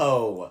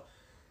no!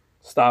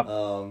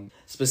 Stop.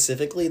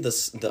 Specifically,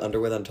 the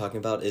underwear that I'm talking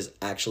about is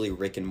actually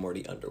Rick and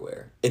Morty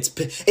underwear. It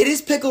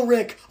is Pickle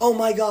Rick. Oh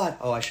my god.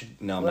 Oh,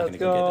 no, I'm not Let's gonna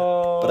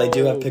go get it. But I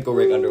do have Pickle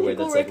Rick underwear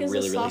Pickle that's Rick like is the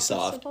really, really softest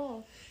soft. of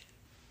all.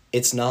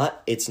 It's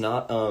not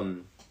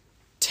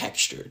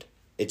textured.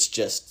 It's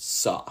just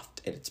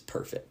soft and it's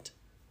perfect.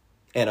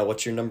 Anna,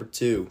 what's your number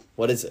 2?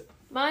 What is it?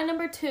 My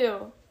number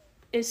 2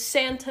 is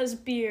Santa's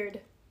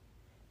beard.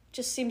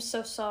 Just seems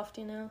so soft,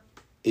 you know?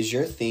 Is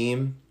your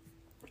theme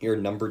your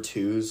number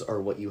 2s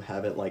are what you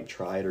haven't like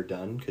tried or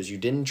done? Because you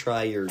didn't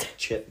try your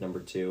chip number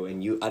 2,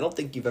 and I don't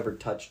think you've ever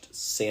touched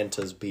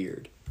Santa's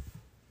beard.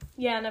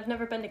 Yeah, and I've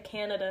never been to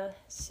Canada,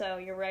 so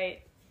you're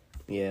right.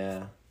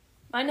 Yeah.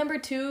 My number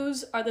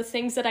 2s are the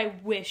things that I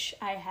wish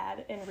I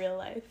had in real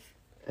life.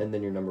 And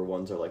then your number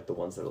 1s are like the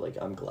ones that are like,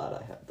 I'm glad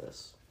I have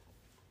this.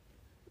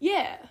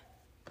 Yeah.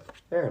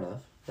 Fair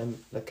enough.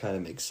 And that kind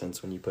of makes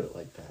sense when you put it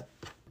like that.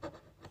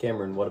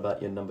 Cameron, what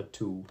about your number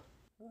 2?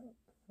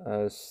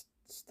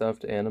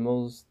 Stuffed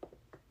animals.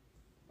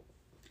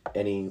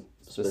 Any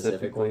specific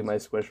Specifically,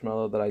 ones? my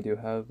Squishmallow that I do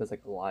have is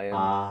like a lion.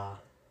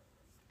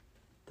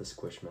 The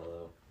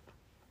Squishmallow.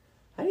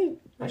 I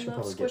should love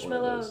probably get one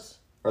of those.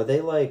 Squishmallows. Are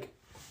they like...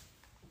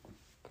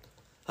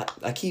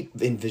 I keep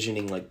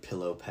envisioning like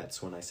pillow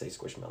pets when I say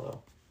Squishmallow.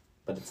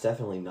 But it's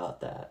definitely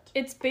not that.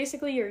 It's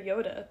basically your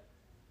Yoda.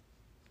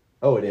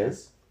 Oh, it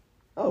is?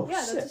 Oh,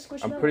 Yeah, sick. that's a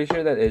Squishmallow. I'm pretty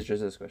sure that is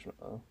just a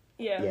Squishmallow.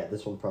 Yeah. Yeah,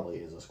 this one probably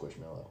is a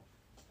Squishmallow.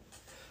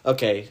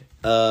 Okay,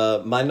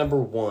 my number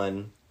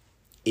 1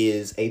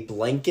 is a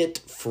blanket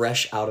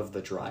fresh out of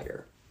the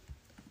dryer.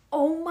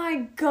 Oh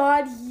my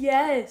god,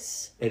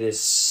 yes. It is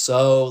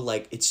so,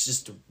 like, it's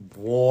just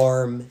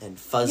warm and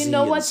fuzzy. You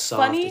know and what's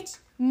soft. funny?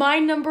 My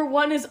number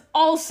 1 is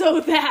also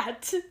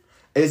that.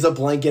 Is a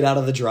blanket out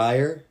of the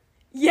dryer?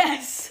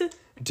 Yes.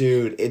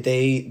 Dude,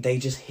 they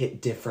just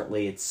hit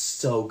differently. It's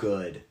so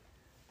good.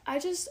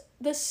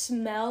 The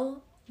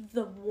smell,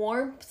 the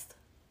warmth.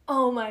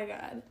 Oh my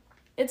god.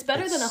 It's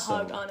better It's than a so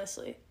hug, nice.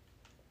 honestly.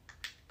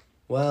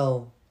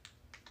 Well,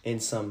 In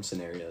some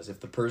scenarios, if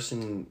the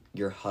person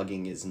you're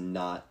hugging is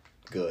not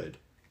good,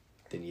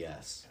 then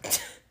yes.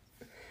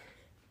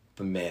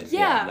 But man,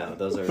 Yeah. no,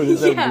 those are. What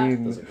does that Yeah.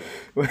 mean? Those are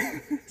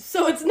good.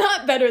 So it's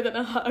not better than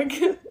a hug.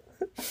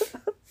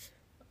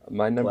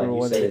 My number Glad you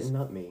one said is it,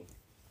 not me.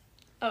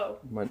 Oh,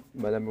 my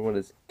number one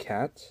is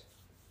cat.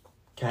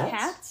 Cats?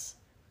 cats?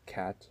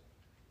 Cat.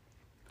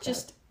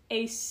 Just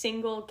a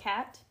single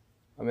cat?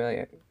 I mean,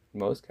 like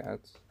most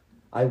cats.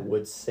 I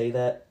would say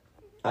that.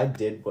 I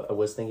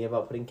was thinking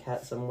about putting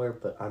cats somewhere,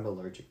 but I'm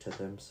allergic to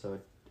them, so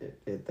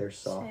they're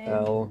soft. Same.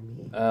 L.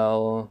 Me.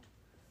 L.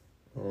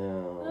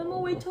 Oh. I'm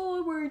a little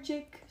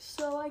allergic,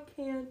 so I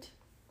can't.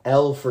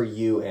 L for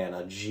you,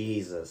 Anna.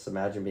 Jesus,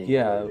 imagine being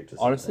Yeah. allergic to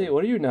Honestly, something.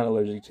 what are you not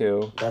allergic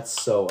to? That's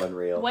so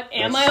unreal. What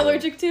am That's I so-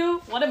 allergic to?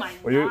 What am I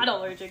What are you- not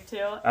allergic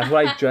to? That's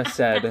what I just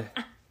said.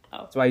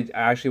 Oh. That's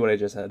what I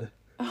just said.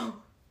 Oh.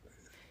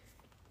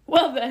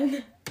 Well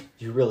then.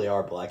 You really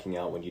are blacking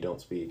out when you don't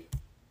speak.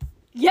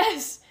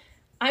 Yes!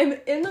 I'm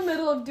in the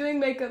middle of doing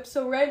makeup,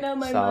 so right now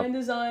my Stop. mind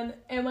is on,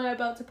 am I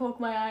about to poke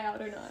my eye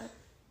out or not?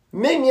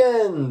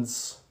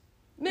 Minions!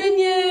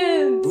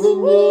 Minions! Minions! Woo,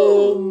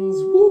 woo,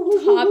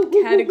 woo, Top woo,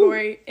 woo,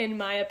 category, in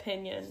my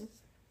opinion.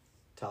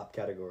 Top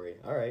category.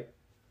 All right.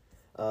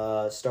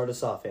 Start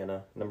us off,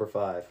 Anna. Number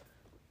 5.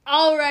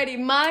 Alrighty,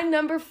 my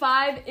number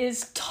 5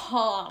 is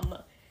Tom.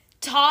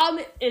 Tom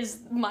is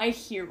my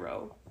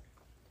hero.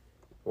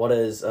 What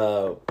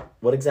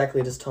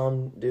exactly does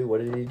Tom do?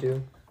 What did he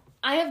do?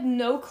 I have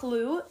no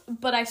clue,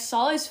 but I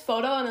saw his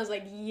photo and I was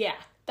like, yeah,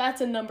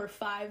 that's a number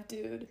 5,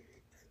 dude.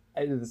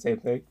 I did the same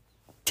thing.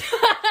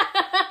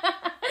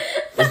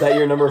 Is that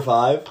your number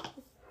 5?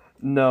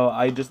 No,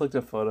 I just looked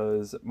at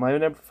photos. My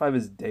number 5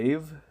 is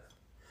Dave.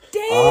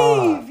 Dave!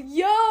 Ah.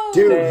 Yo!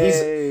 Dude,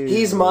 Dave.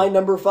 he's my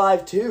number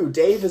 5 too.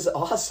 Dave is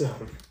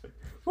awesome.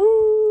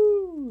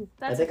 Woo!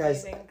 That's I think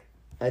amazing.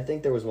 I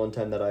think there was one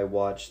time that I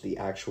watched the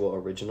actual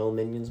original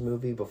Minions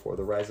movie before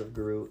The Rise of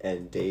Gru,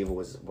 and Dave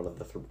was one of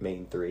the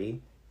main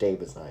 3. Dave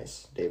was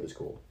nice. Dave was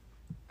cool.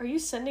 Are you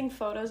sending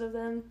photos of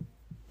them?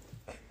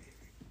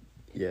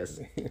 Yes.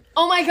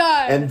 Oh my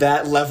god! And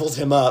that leveled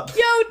him up.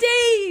 Yo,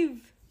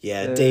 Dave!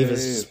 Yeah, Dave. Dave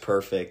is just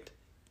perfect.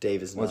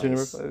 Dave is What's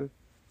nice. your number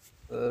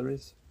 5?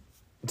 Reese?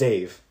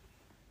 Dave.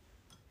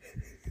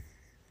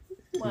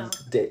 Wow.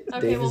 Dave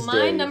Okay, well, is my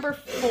Dave. number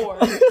 4.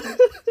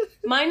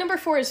 My number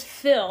 4 is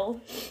Phil,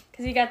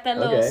 because he got that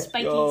little Okay.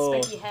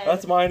 spiky head.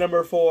 That's my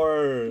number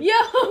 4.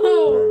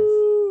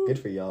 Yo! Good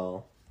for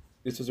y'all.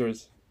 This was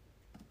yours.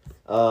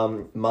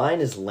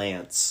 Mine is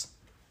Lance.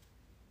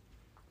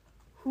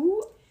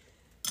 Who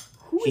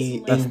is He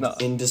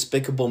Lance? in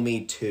Despicable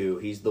Me 2.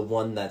 He's the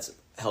one that's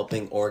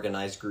helping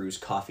organize Gru's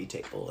coffee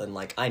table, and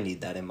like I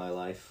need that in my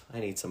life. I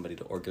need somebody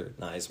to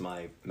organize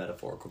my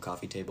metaphorical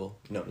coffee table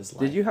known as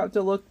life. Did you have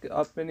to look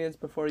up Minions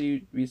before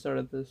you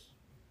restarted this?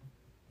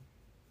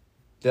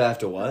 Did I have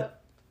to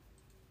what?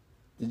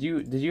 Did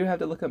you have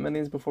to look up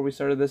Minions before we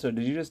started this, or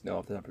did you just know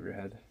off the top of your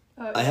head?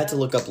 Oh, I had to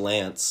yeah. look up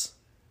Lance.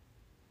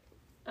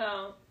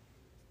 Oh.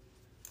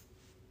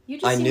 You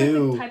just I seem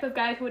knew- like the type of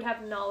guy who would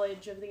have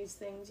knowledge of these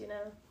things, you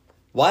know?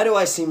 Why do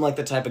I seem like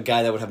the type of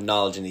guy that would have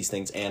knowledge in these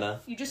things, Anna?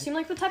 You just seem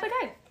like the type of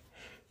guy.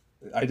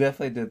 I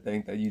definitely did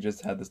think that you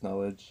just had this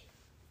knowledge.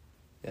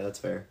 Yeah, that's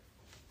fair.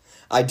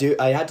 I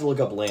had to look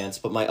up Lance,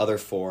 but my other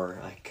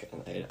 4,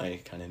 I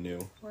kind of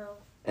knew. Well,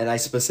 And I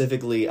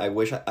specifically, I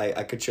wish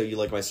I could show you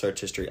like my search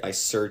history. I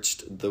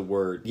searched the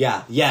word.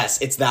 Yeah, yes,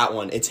 it's that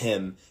one. It's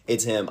him.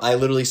 It's him. I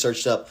literally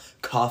searched up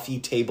coffee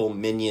table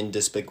minion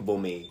Despicable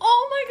Me.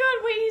 oh my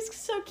god, wait, he's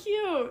so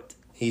cute.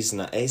 He's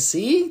not.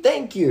 See?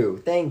 Thank you.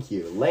 Thank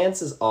you.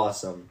 Lance is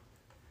awesome.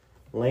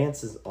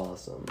 Lance is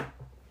awesome.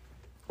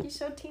 He's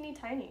so teeny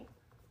tiny.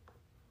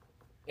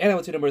 Anna,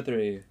 what's your number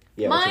 3?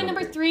 Yeah, what's My your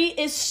number 3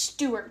 is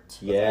Stuart.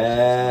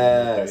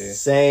 Yes.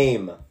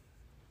 Same.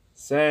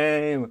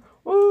 Same.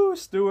 Woo,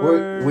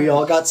 Stuart. We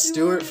all got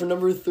Stuart for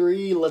number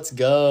 3. Let's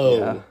go.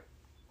 Yeah.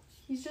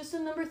 He's just a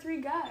number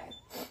 3 guy.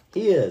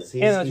 He is.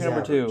 He's, Anna, what's he's your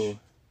number average 2?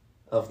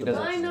 Of the He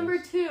doesn't- My bunch. number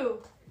 2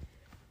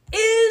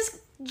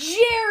 is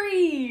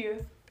Jerry.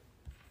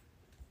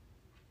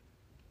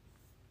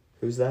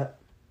 Who's that?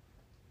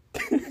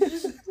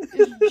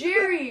 It's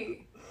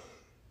Jerry.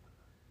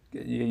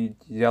 You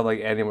have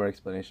like any more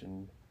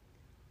explanation?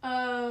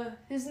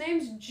 His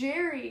name's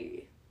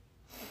Jerry.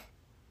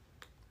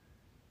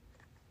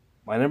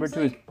 My number It's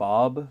 2 is like-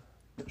 Bob.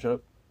 Shut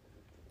up.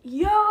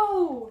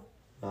 Yo!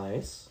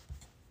 Nice.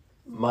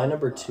 My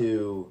number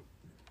 2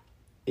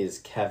 is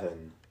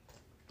Kevin.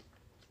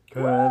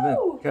 Kevin.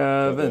 Woo!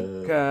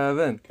 Kevin.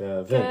 Kevin.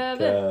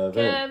 Kevin.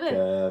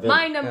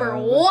 My number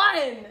Kevin.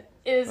 1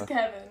 is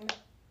Kevin.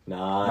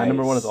 Nice. My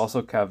number 1 is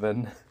also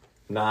Kevin.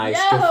 Nice.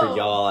 Yo! Good for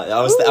y'all.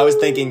 I was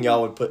thinking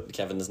y'all would put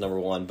Kevin as number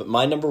 1, but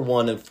my number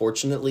 1,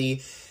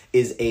 unfortunately,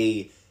 is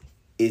the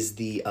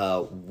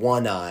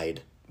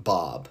one-eyed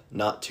Bob,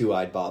 not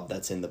two-eyed Bob.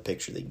 That's in the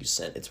picture that you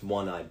sent. It's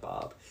one-eyed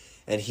Bob.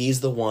 And he's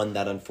the one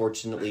that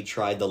unfortunately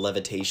tried the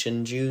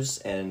levitation juice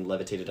and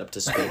levitated up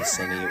to space,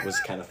 and he was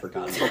kind of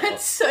forgotten about.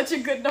 That's such a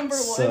good number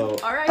 1. So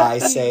All right.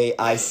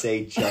 I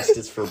say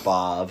justice for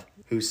Bob.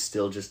 who's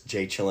still just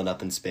Jay chilling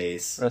up in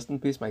space. Rest in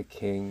peace, my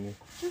king.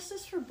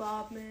 Justice for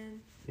Bob, man.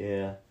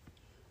 Yeah.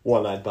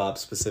 One-Eyed Bob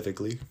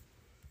specifically.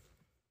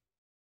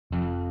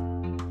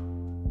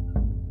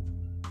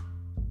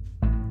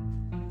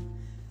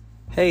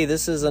 Hey,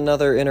 this is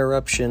another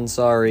interruption,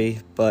 sorry,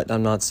 but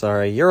I'm not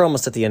sorry. You're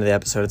almost at the end of the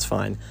episode, it's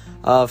fine.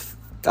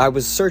 I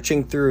was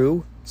searching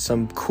through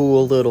some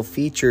cool little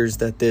features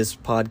that this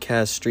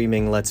podcast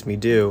streaming lets me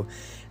do,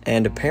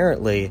 and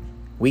apparently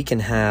we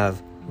can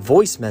have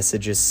voice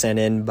messages sent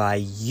in by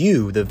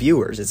you, the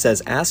viewers. It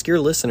says, ask your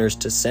listeners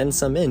to send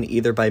some in,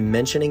 either by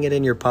mentioning it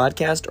in your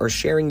podcast or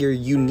sharing your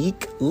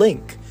unique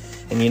link.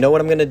 And you know what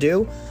I'm going to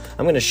do?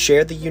 I'm going to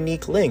share the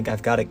unique link.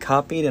 I've got it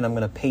copied, and I'm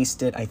going to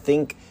paste it, I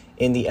think,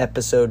 in the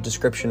episode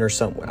description or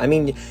somewhere. I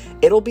mean,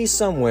 it'll be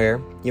somewhere.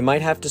 You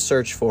might have to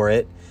search for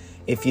it.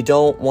 If you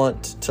don't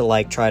want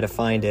to, try to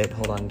find it,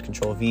 hold on,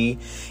 Control V.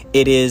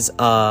 It is,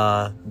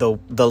 the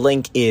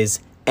link is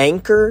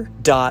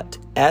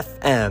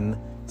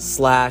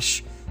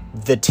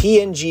anchor.fm/the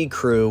TNG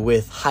crew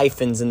with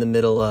hyphens in the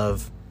middle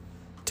of,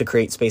 to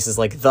create spaces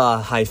like the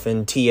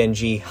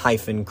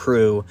 -TNG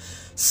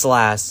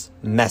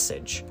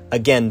crew/message.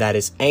 Again, that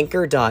is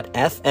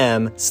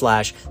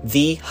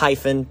anchor.fm/the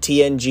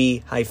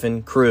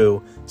TNG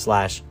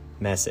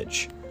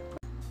crew/message.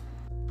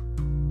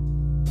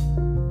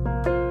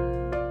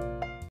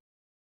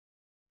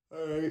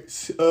 Alright,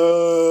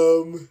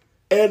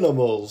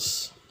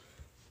 animals.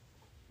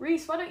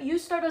 Reese, why don't you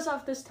start us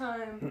off this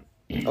time?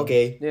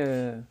 Okay.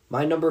 Yeah.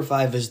 My number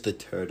 5 is the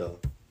turtle.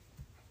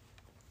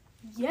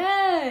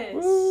 Yes!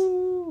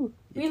 Woo!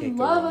 You We can't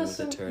go love wrong us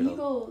with a some turtle.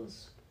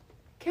 eagles.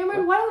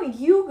 Cameron, why don't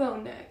you go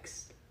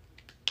next?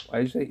 Why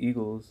did you say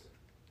eagles?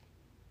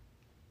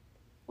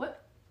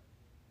 What?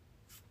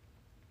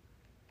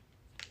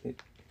 He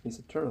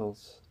said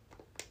turtles.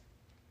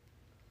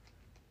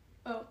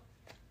 Oh.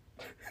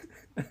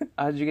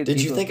 How did you get Did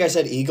you eagles? think I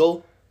said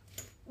eagle?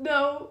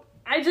 No,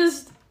 I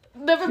just...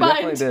 Never She mind.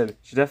 definitely did.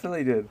 She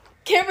definitely did.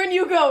 Cameron,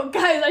 you go.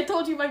 Guys, I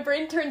told you my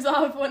brain turns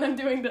off when I'm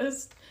doing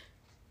this.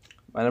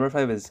 My number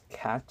 5 is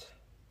cat.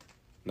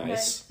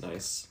 Nice.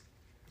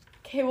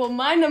 Okay, well,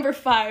 my number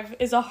 5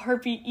 is a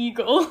harpy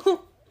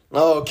eagle.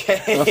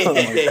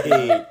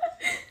 Okay.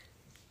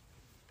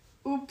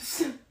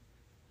 Oops.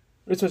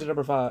 Let's switch to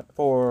number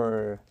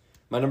 4.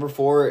 My number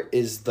 4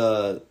 is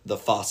the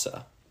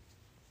fossa.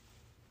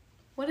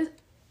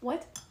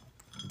 What?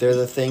 They're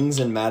the things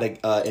in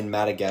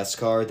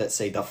Madagascar that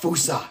say the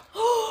fusa.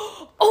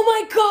 Oh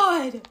my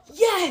god!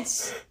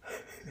 Yes!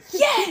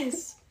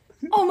 Yes!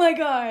 Oh my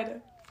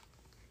god.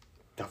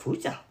 The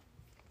fusa.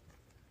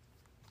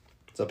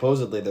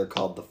 Supposedly they're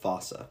called the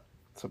fossa.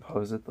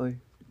 Supposedly.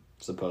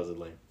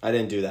 I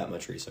didn't do that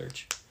much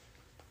research.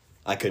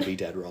 I could be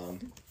dead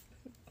wrong.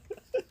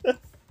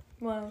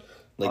 Wow.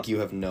 You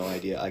have no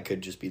idea. I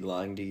could just be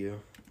lying to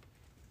you.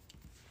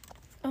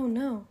 Oh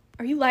no.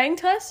 Are you lying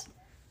to us?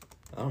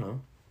 I don't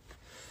know.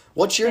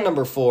 What's your Okay.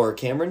 number 4,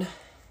 Cameron?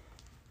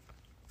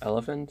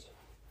 Elephant.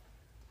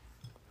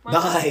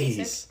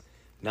 Nice.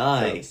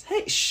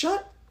 Hey,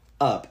 shut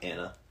up,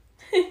 Anna.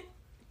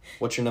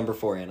 What's your number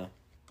 4, Anna?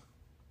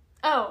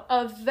 Oh,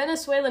 a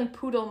Venezuelan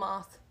poodle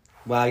moth.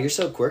 Wow, you're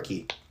so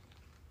quirky.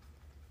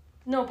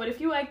 No, but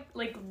if you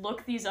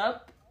look these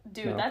up,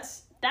 dude, No.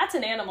 that's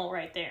an animal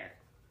right there.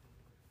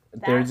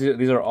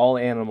 These are all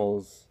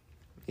animals.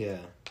 Yeah.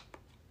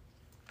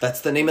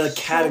 That's the name of the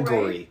so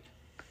category.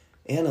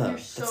 Anna, You're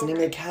so that's the name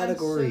of the right.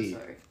 category. I'm so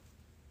sorry.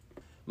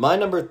 My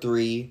number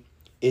 3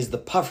 is the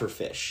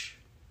pufferfish.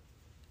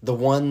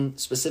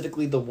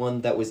 Specifically the one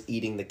that was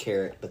eating the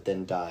carrot but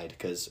then died,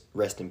 because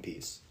rest in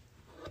peace.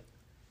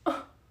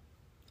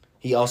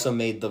 He also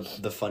made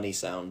the funny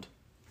sound.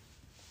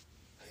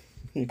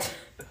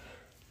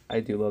 I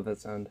do love that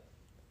sound.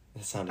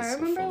 That sounded I so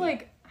remember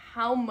funny.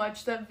 how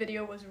much that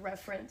video was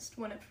referenced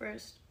when it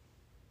first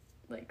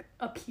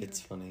appeared. It's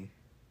funny.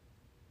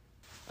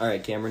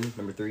 Alright, Cameron,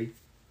 number 3.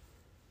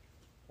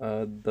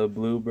 The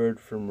bluebird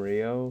from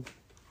Rio.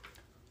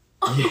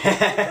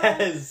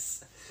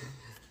 Yes!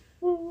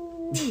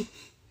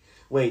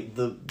 Wait,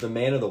 the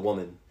man or the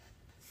woman?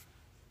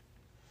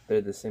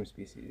 They're the same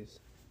species.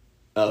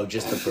 Oh,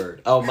 just the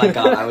bird. Oh my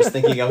god, I was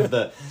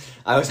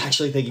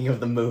actually thinking of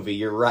the movie.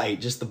 You're right,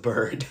 just the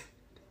bird.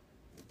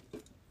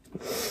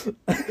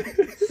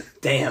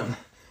 Damn,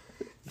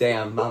 I'm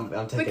taking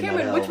But that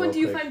Cameron, L which one real do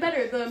you quick. find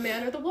better, the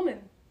man or the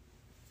woman?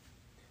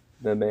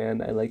 The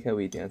man, I like how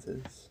he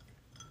dances.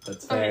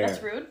 That's fair. Okay,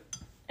 that's rude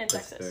and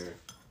That's sexist. fair.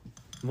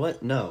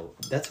 What? No,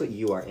 that's what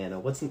you are, Anna.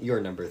 What's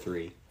your number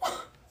 3?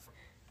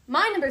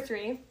 My number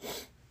 3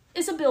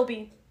 is a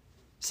bilby.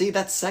 See,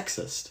 that's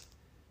sexist.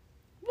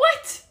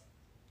 What?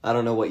 I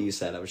don't know what you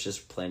said. I was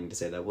just planning to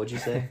say that. What'd you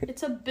say?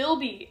 It's a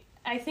bilby.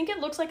 I think it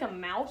looks like a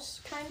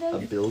mouse, kind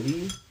of. A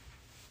bilby?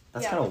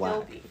 That's yeah, kind of whack.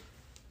 bilby.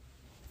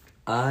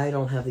 I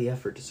don't have the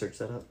effort to search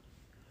that up.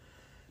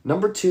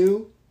 Number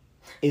 2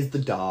 is the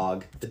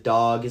dog. The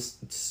dog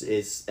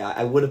is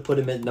I would have put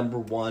him at number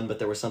 1, but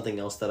there was something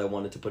else that I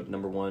wanted to put at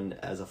number 1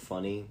 as a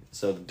funny.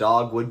 So the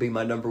dog would be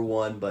my number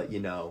 1, but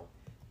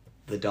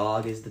the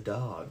dog is the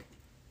dog.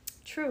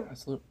 True. I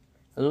was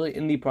literally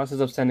in the process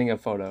of sending a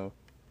photo.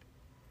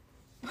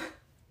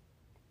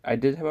 I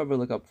did, however,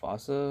 look up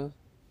fossa.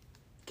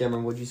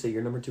 Cameron, what'd you say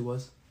your number 2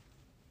 was?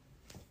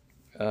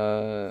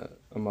 A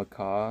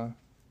macaw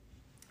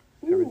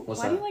Ooh, What's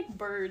why do you that? like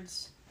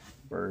birds?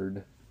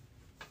 bird.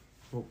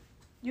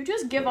 You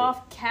just give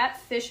off cat,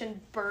 fish, and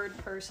bird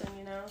person,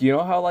 you know? Do you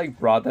know how like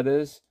broad that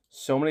is?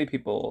 So many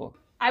people.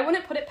 I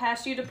wouldn't put it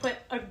past you to put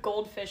a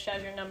goldfish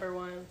as your number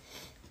 1.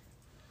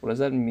 What does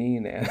that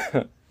mean,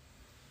 Anna?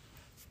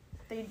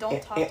 They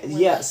don't talk to women.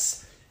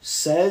 Yes,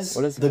 says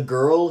What is the it?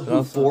 girl who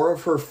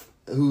Also-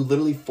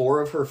 literally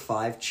 4 of her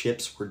 5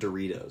 chips were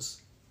Doritos.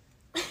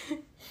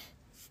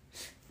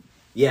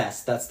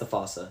 Yes, that's the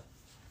fossa.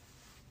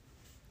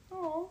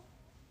 Aw.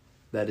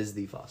 That is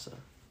the fossa.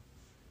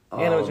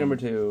 Anna was number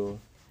 2.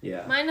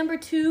 Yeah. My number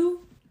 2,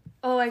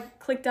 oh, I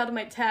clicked out of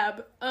my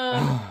tab.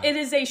 It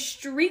is a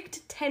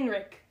streaked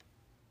tenric.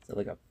 Is it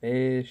like a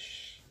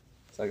fish?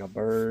 It's like a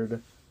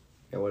bird.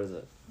 Yeah, what is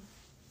it?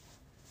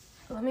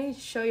 Let me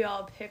show you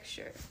all a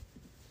picture.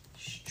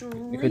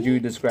 Could you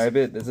describe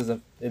it? This is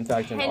in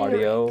fact an Henrik.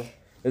 audio.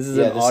 This is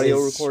Yeah, an this audio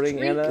is recording,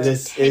 streaked Anna.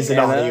 This is an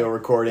Anna? audio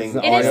recording. It's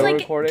an It is audio like-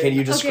 recording. Can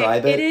you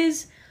describe it? It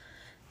is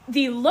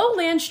the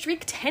lowland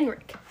streaked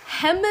tenric.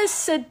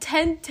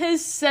 Hemisetentes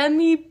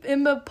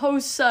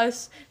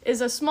semi-immoposus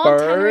is a small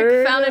tenric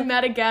Bird? found in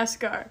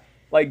Madagascar.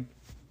 Like,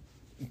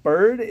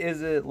 bird?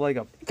 Is it like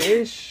a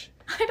fish?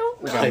 I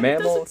don't know. Like a It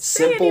mammal? doesn't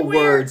say Simple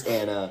anywhere. words,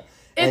 Anna.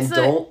 It's And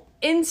don't. an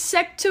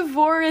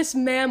insectivorous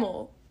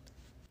mammal.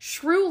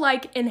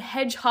 Shrew-like and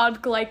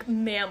hedgehog-like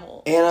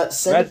mammal. Anna,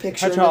 send a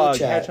picture into the hedgehog,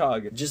 chat.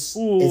 hedgehog. Just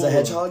Ooh. is a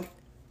hedgehog?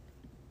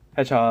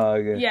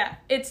 Hedgehog. Yeah,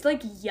 it's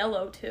like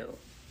yellow too.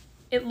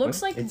 It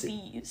looks like It's-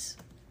 bees.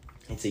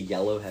 It's a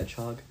yellow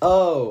hedgehog.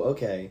 Oh,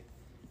 okay.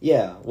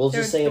 Yeah, we'll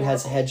They're just say it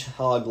has adorable.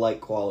 hedgehog-like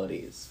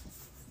qualities.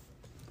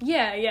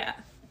 Yeah, yeah.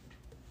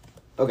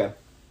 Okay.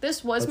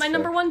 This was That's my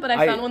number fair. 1, but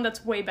I I- found one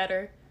that's way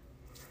better.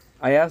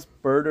 I asked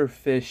bird or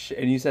fish,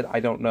 and you said I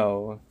don't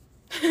know.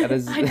 That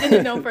is. I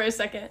didn't know for a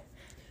second.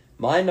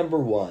 My number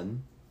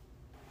 1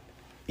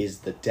 is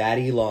the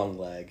daddy long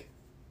leg.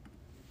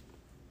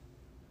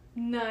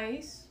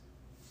 Nice.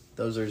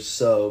 Those are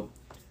so,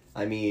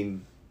 I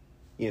mean,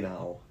 you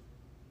know,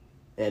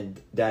 and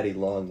daddy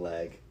long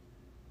leg.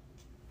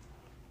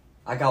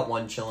 I got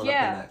one chilling Yeah.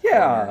 up in that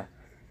Yeah. corner.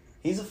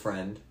 He's a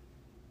friend.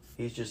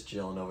 He's just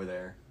chilling over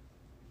there.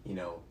 You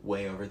know,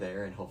 way over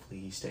there, and hopefully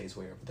he stays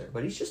way over there.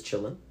 But he's just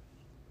chilling.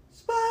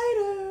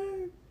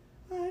 Spider,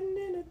 hiding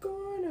in a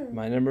corner.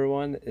 My number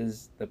 1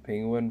 is the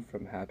penguin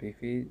from Happy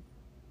Feet.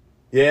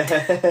 Yeah.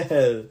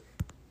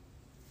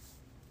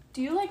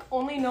 Do you like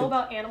only know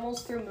about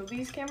animals through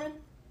movies, Cameron?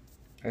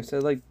 I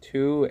said like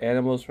 2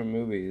 animals from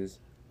movies.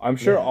 I'm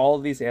sure Yeah. all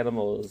of these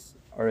animals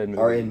are in movies.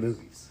 Are in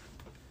movies.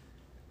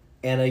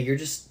 Anna, you're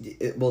just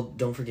well.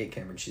 Don't forget,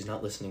 Cameron. She's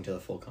not listening to the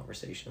full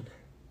conversation.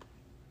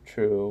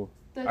 True.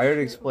 That's I already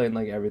true. explained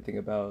like everything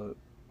about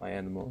my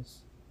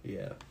animals,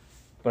 Yeah.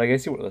 but I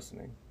guess you weren't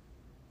listening.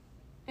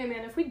 Hey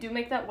man, if we do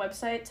make that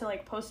website to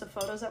like post the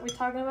photos that we're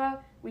talking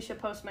about, we should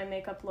post my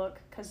makeup look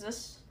because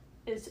this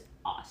is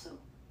awesome.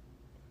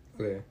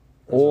 Okay.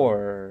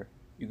 Or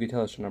you could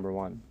tell us your number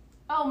 1.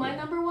 Oh, my Yeah.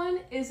 number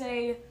 1 is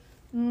a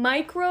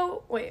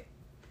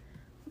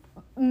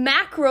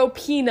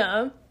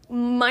Macropina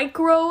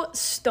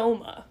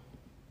microstoma.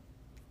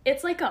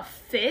 It's like a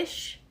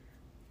fish.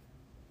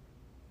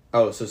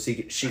 Oh, so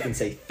she can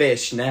say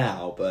fish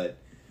now, but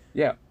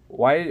Yeah.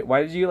 Why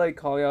did you like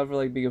call me out for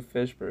like being a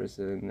fish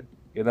person?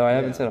 Even though I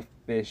haven't Yeah. said a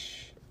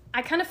fish.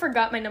 I kind of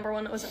forgot my number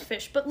 1 was a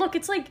fish, but look,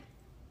 it's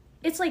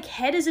like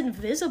head is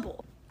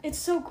invisible. It's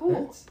so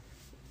cool. that's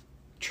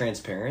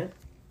transparent.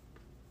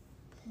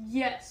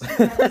 Yes.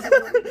 that is a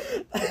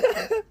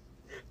word.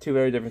 2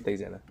 very different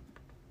things, Anna.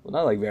 Well,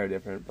 not like very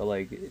different, but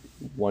like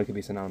one could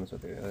be synonymous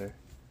with the other.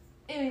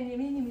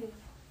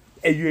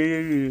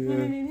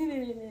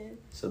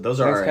 So those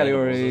are Next our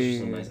category. animals. Those are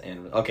some nice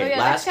animals. Okay, Oh, yeah,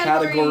 last next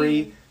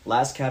category.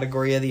 Last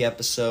category of the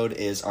episode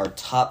is our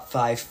top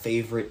 5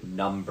 favorite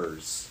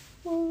numbers.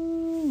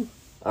 Woo.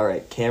 All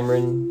right,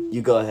 Cameron,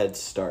 you go ahead and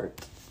start.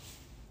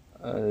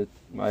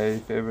 My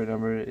favorite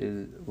number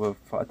is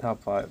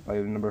top 5. My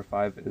number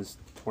 5 is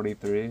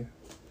 23.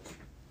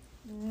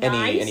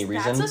 Nice. Any reason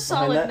That's a behind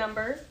solid that?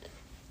 number.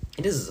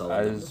 It is a solid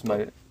That number. is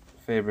my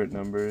favorite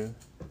number.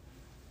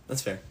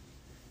 That's fair.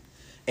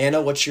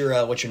 Anna, what's your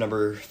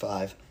number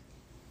 5?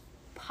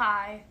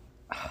 Pie.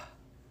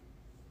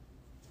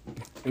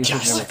 You said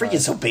Gosh, number freaking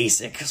 5. so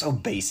basic, so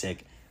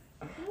basic.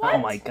 What? Oh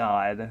my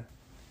god.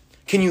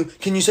 Can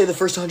you say the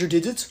first 100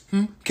 digits?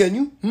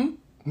 Can you?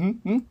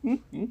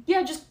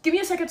 Yeah, just give me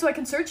a second so I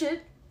can search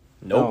it.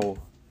 Nope. No.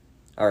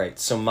 All right,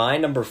 so my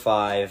number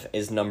 5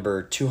 is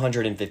number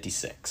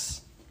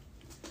 256.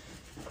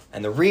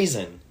 And the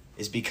reason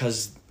is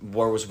because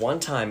there was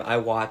one time I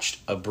watched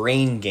a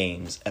Brain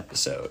Games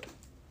episode.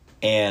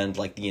 And,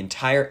 like, the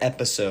entire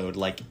episode,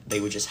 like, they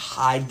would just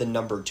hide the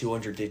number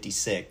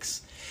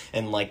 256.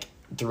 And, like,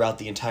 throughout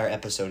the entire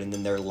episode. And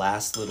then their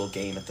last little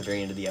game at the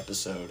very end of the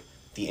episode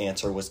the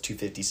answer was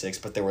 256,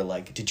 but they were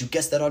like, did you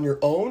guess that on your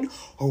own?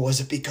 Or was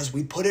it because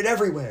we put it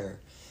everywhere?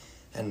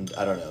 And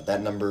I don't know.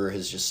 That number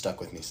has just stuck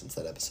with me since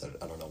that episode.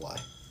 I don't know why.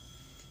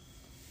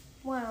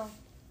 Wow.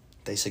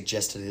 They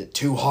suggested it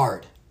too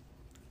hard.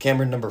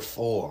 Cameron, number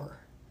 4.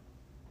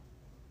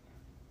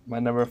 My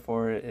number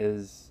 4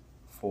 is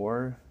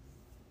 4.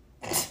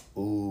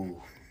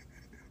 Ooh.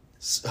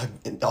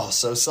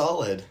 So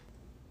solid.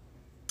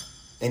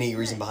 Any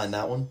reason behind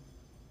that one?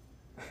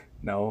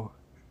 No.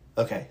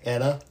 Okay,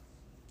 Anna?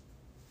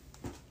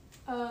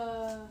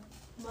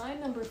 My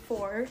number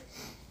 4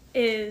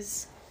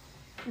 is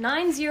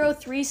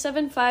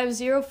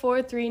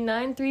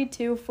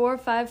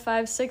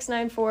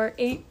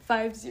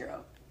 9037504393245569485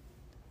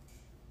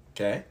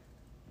 Okay.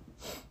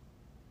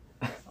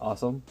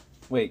 Awesome.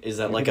 Wait, Is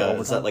that can you like repeat a that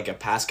one is that more like a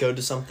passcode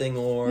to something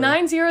or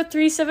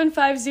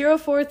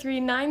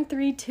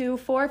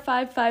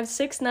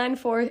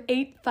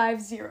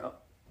 9037504393245569485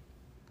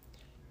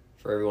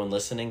 for everyone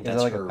listening, that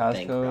that's like a her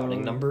bank passcode?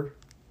 routing number?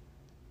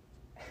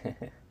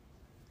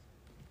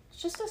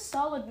 It's just a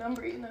solid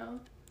number, you know.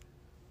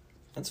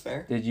 That's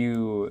fair. Did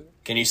you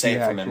Can you say you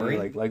it from actually,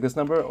 memory? like this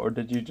number, or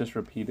did you just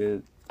repeat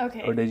it,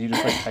 Okay. or did you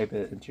just like type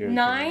it into your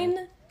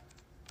 9.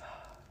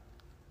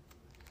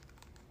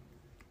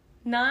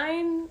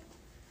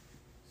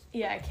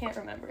 Yeah, I can't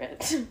remember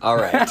it. All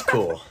right,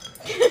 cool.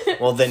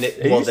 Well then you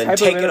well just then type a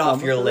take it random off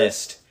number your for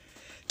list.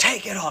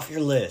 Take it off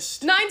your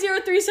list.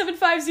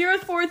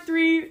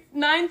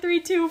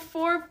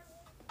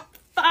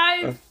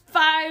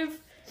 9037504393245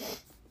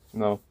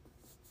 No.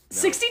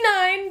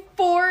 69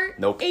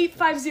 Nope.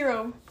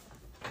 850.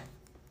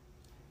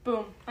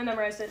 Boom, I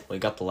memorized it. We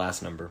got the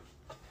last number.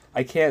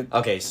 I can't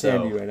Okay,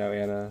 stand so you right now,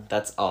 Anna.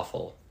 that's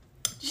awful.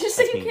 Did you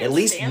say That's you me. can't At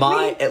least stand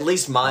my me? at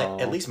least my Oh.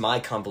 at least my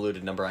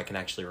convoluted number I can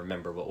actually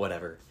remember, but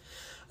whatever.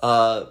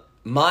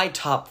 My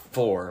top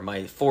 4,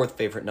 my 4th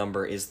favorite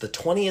number is the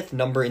 20th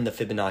number in the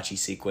Fibonacci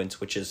sequence,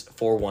 which is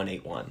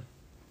 4181.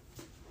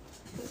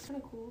 That's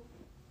kind of cool.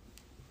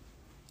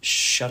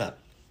 Shut up.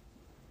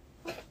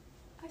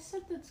 I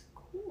said that's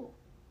cool.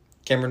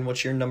 Cameron,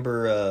 what's your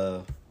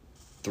number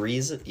 3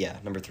 is it? Yeah,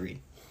 number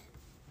 3.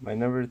 My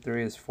number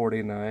 3 is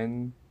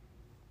 49.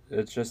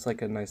 It's just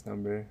like a nice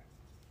number.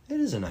 It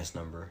is a nice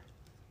number.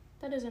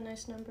 That is a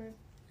nice number.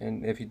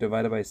 And if you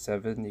divide it by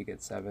 7, you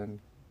get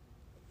 7.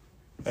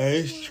 That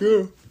is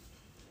true.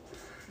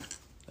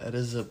 That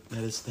is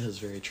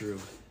very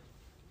true.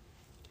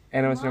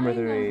 Anna, what's number My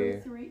 3?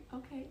 Number 3.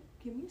 Okay,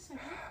 give me a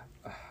second.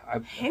 I-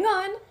 Hang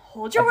on.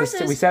 Hold your At the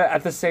horses. s- we said it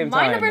at the same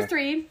My time. number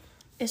 3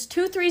 is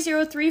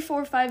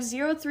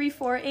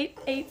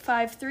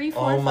 23034503488534535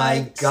 Oh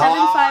my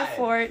God.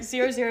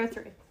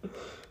 754003.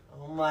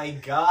 Oh my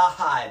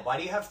god. Why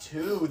do you have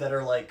 2 that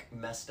are like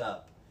messed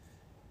up?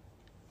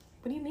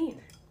 What do you mean?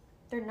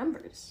 They're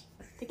numbers.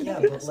 They can't Yeah,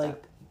 be but messed like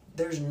up.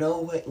 there's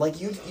no way like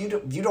you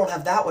don't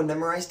have that one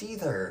memorized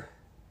either.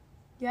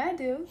 Yeah, I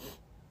do.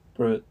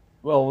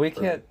 Well, we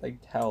can't like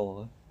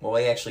tell. Well,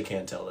 I actually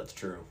can't tell, that's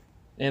true.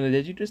 Anna,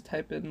 did you just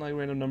type in like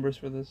random numbers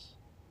for this?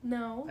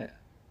 No.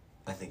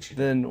 I think she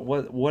did. Then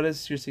what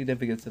is your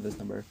significance to this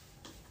number?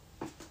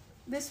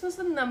 This was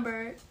the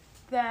number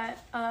that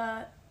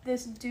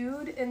this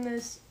dude in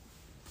this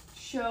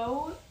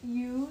show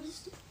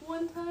used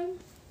one time.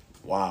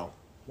 Wow.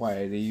 Why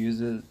did you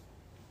use it?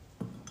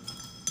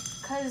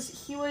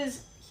 Cause he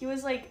was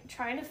like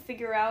trying to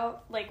figure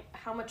out like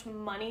how much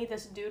money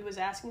this dude was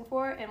asking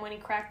for, and when he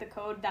cracked the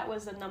code, that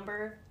was the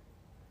number.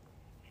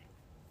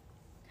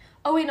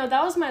 Oh wait, no,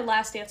 that was my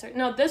last answer.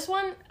 No, this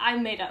one I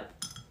made up.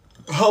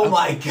 Oh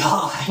my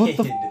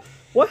god.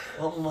 What?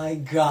 Oh my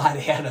god,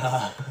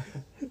 Anna.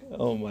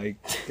 Oh my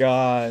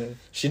god!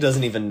 She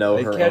doesn't even know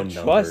I her can't own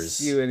trust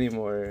numbers. you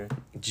anymore.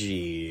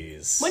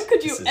 Jeez. When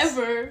could you This is-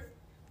 ever?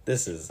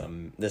 This is a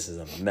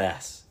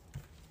mess.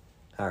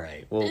 All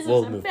right, we'll This is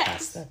we'll a move mess.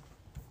 past that.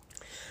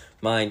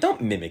 Mine,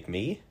 don't mimic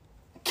me.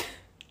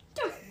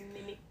 Don't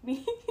mimic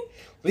me.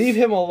 Leave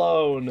him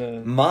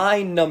alone.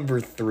 My number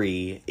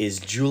 3 is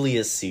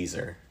Julius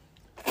Caesar.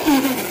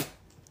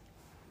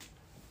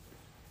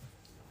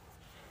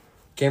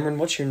 Cameron,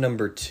 what's your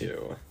number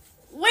 2?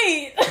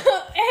 Wait,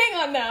 hang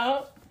on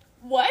now.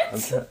 What?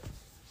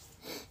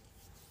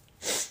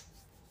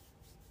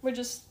 We're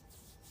just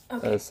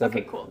okay.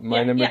 Okay, cool. My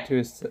Yeah, number yeah. 2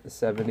 is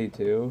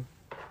 72.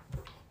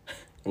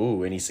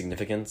 Ooh, any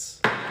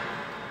significance?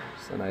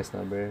 It's a nice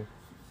number.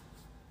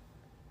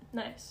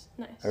 Nice.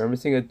 I remember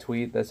seeing a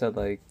tweet that said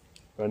like,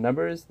 "For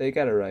numbers, they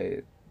got it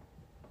right."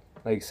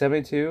 Like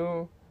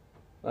 72,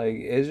 like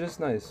it's just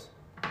nice.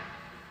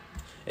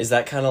 Is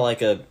that kind of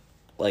like a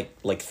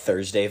like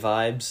Thursday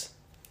vibes?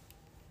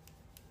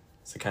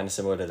 Is it kind of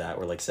similar to that,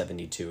 where like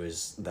 72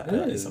 is that It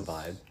is a is.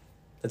 vibe?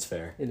 That's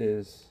fair. It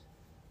is.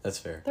 That's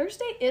fair.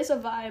 Thursday is a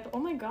vibe. Oh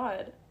my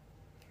god.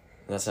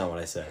 That's not what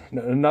I said.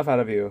 No, enough out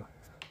of you.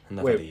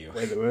 Enough wait, out of you.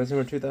 wait, what was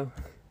number 2 though?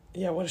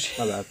 Yeah, what is she?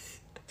 My bad.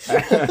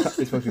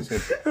 We spoke too soon.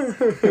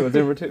 What's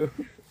number 2?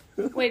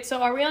 Wait,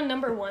 so are we on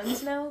number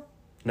 1s now?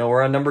 No,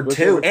 we're on number What's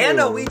 2. number two?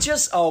 Anna, we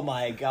just. Oh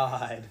my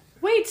god.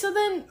 Wait, so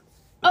then.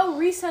 Oh,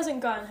 Reese hasn't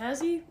gone, has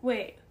he?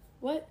 Wait,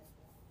 what?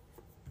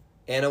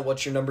 Anna,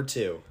 what's your number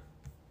 2?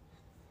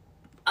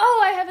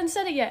 Oh, I haven't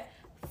said it yet.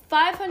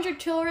 500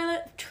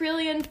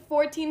 trillion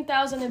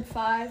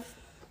 14,005.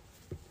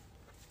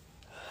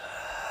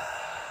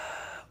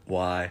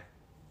 Why?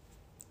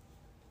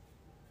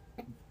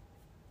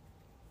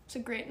 It's a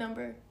great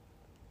number.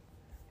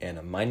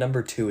 Anna, my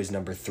number 2 is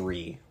number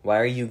 3. Why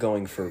are you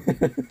going for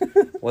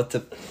what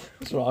the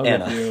What's wrong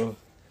Anna. with you?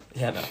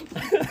 Anna?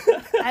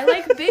 I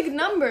like big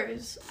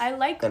numbers. I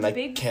like And I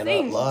big cannot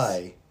things.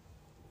 lie.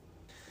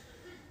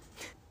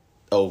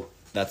 Oh,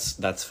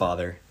 that's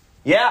father.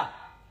 Yeah.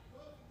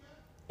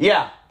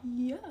 Yeah.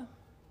 Yeah.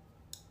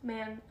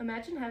 Man,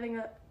 imagine having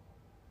a...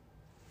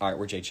 All right,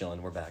 we're Jay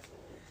chilling. We're back.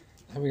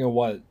 Having a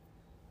what?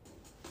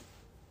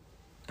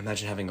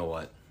 Imagine having a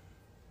what?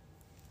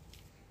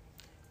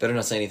 Better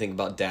not say anything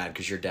about dad,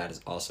 because your dad is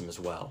awesome as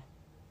well.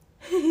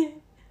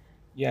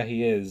 Yeah,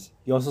 he is.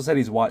 He also said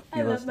he's I love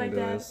my listening to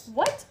dad. this.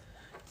 What?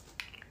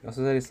 He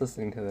also said he's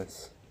listening to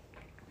this.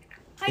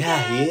 Hi,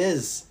 Yeah, Dad. he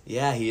is.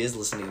 Yeah, he is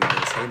listening to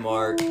this. Hey,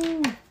 Mark.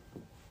 Ooh.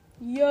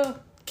 Yeah.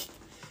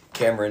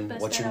 Cameron,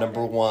 Best what's your dad out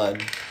number there.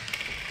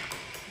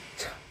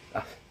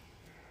 1?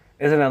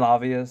 Isn't it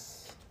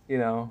obvious? You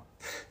know?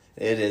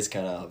 It is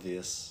kind of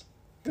obvious.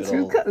 Good It's,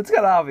 old. it's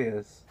kind of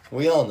obvious.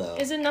 We all know.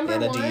 Is it number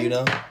Anna, 1? do you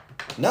know?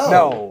 No.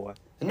 No.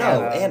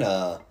 No,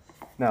 Anna.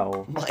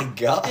 No. My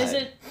God. Is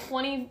it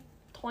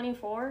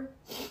 2024?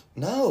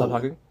 No. Stop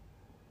talking.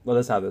 Let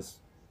us have this.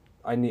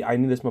 I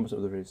need this moment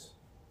of the race.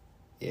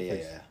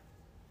 Yeah.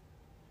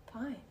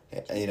 Fine.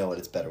 You know what?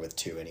 It's better with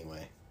 2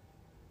 anyway.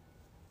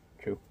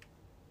 True.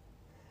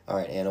 All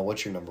right, Anna,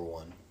 what's your number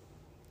 1?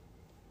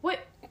 What?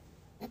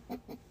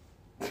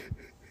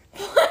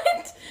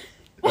 What?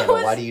 What Anna,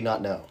 was... why do you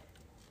not know?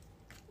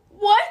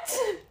 What?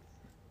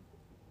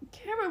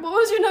 Cameron, what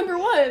was your number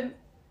 1?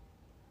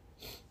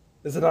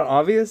 Is it not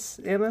obvious,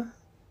 Anna?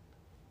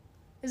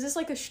 Is this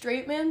like a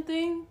straight man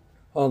thing?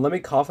 Oh, let me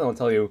cough and I'll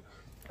tell you.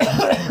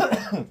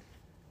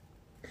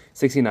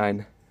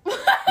 69.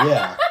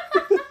 Yeah.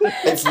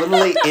 It's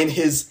literally in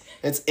his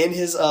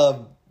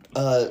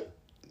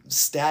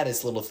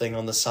status little thing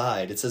on the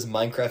side. It says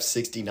Minecraft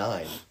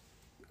 69.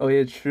 Oh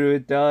yeah, true.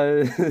 It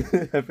does.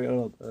 I forgot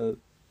about that.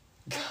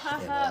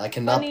 Anna, I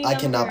cannot Funny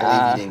believe number.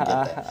 you didn't get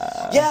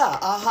that.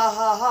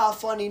 Yeah,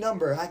 funny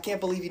number. I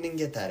can't believe you didn't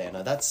get that,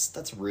 Anna.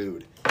 That's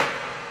rude.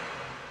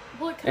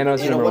 Well, it Anna,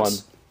 what's could your be number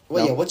what's, 1?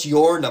 Well, No. yeah, what's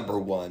your number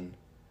 1?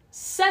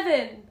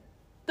 7.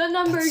 The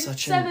number That's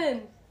such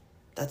 7.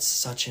 That's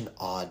such an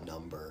odd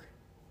number.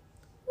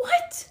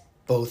 What?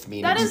 Both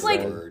meanings That is of the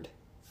like- word.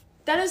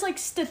 That is like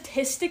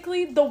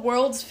statistically the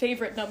world's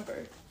favorite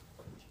number.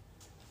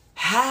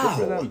 How?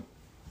 Good for them.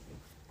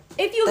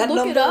 If you That look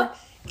number it up,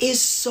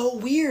 is so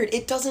weird.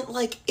 It doesn't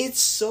it's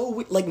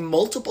so like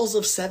multiples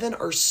of 7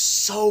 are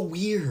so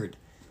weird.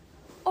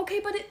 okay,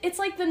 but it's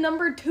like the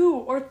number 2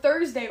 or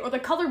Thursday or the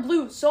color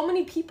blue. So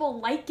many people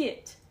like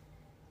it.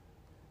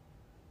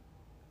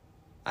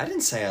 I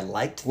didn't say I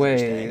liked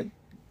Thursday. Wait,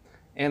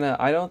 Anna,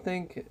 I don't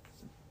think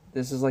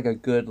this is like a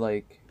good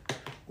way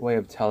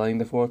of telling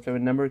the fourth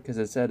favorite number because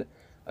it said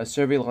a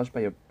survey launched by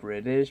a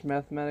British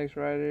mathematics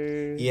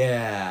writer.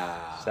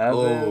 Yeah. 7.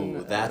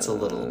 Oh, that's a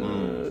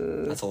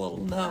little. That's a little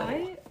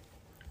no.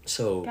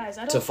 So Guys,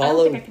 I to don't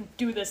follow think I can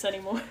do this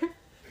anymore.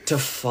 to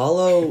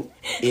follow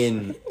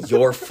in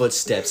your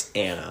footsteps,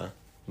 Anna,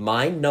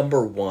 my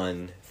number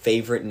 1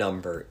 favorite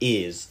number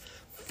is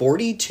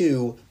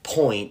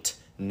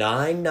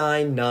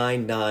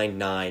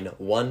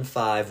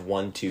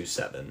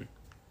 42.9999915,127.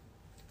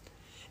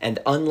 And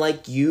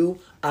unlike you,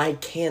 I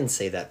can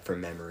say that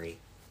from memory.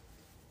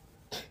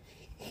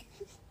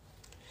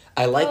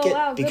 I like oh it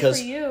wow, because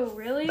good for you.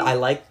 Really?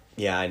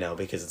 yeah, I know,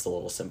 because it's a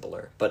little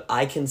simpler. But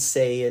I can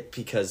say it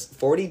because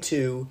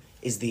 42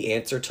 is the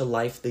answer to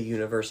life, the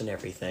universe, and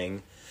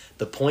everything.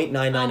 The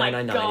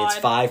 .99999, it's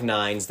God. 5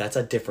 nines, that's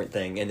a different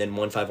thing. And then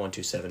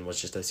 15127 was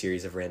just a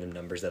series of random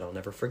numbers that I'll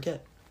never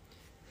forget.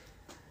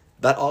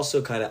 That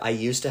also kind of, I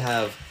used to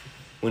have,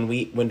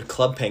 when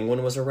Club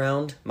Penguin was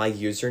around, my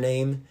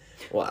username,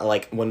 well,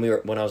 like when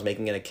I was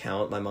making an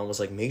account, my mom was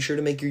like, make sure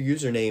to make your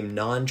username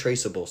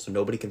non-traceable so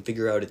nobody can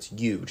figure out it's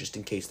you, just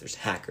in case there's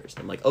hackers.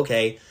 And I'm like,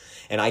 okay.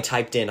 And I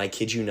typed in, I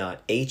kid you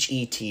not,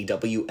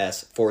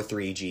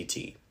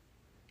 HETWS43GT.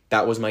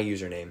 That was my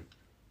username.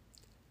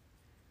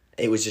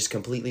 It was just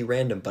completely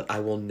random, but I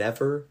will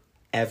never,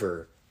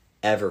 ever,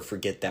 ever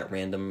forget that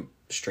random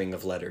string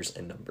of letters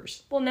and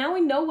numbers. Well, now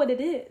we know what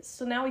it is,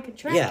 so now we can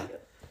track Yeah. you.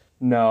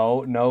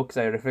 No, because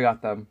I already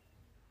forgot them.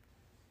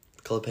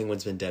 Club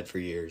Penguin's been dead for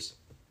years.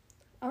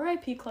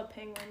 R.I.P. Club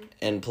Penguin.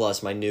 And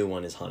plus, my new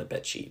one is Haunted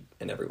Bet Sheet,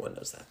 and everyone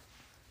knows that.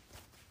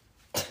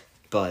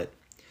 But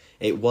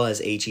it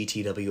was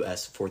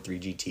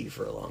HETWS43GT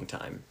for a long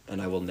time,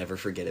 and I will never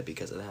forget it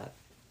because of that.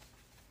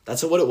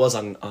 That's what it was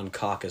on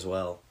Cock as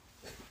well.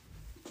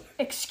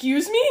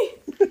 Excuse me?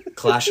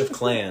 Clash of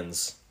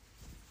Clans.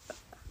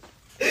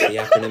 The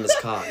acronym is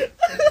Cock.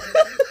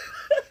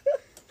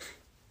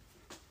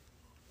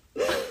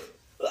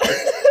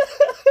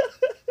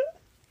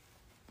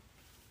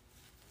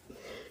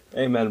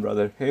 Amen,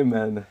 brother.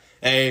 Amen.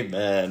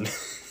 Amen.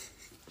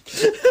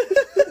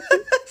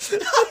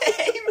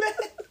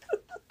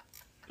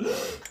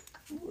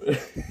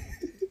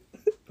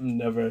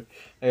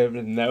 I have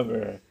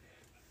never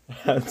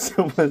had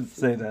someone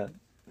say that.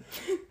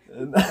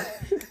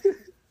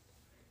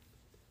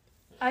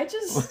 I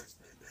just...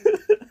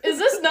 Is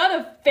this not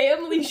a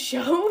family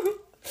show?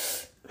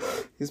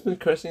 He's been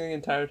crushing the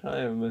entire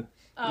time.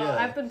 Oh, Yeah.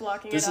 I've been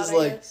blocking This it out, is I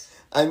like- guess.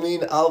 I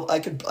mean, I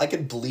could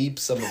bleep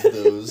some of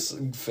those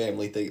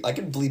family things. I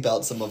could bleep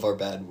out some of our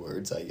bad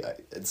words.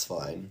 It's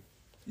fine.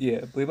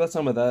 Yeah, bleep out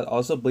some of that.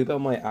 Also, bleep out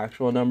my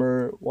actual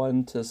number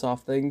one to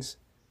soft things.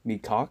 Me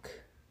cock.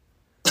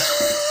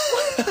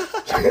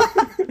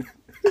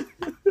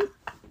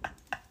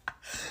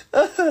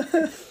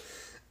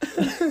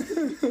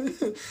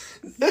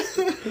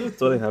 That's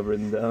what I have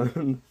written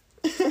down.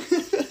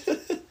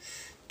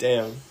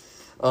 Damn.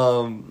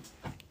 All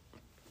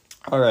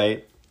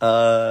right.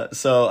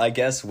 So I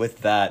guess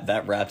with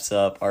that wraps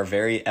up our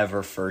very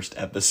ever first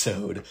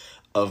episode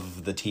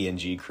of the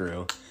TNG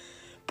Crew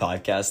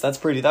podcast. That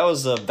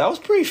was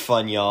pretty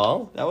fun,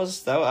 y'all. I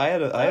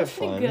had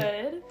fun. Pretty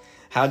good.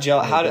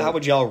 How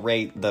would y'all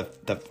rate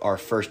our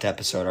first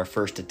episode, our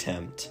first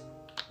attempt?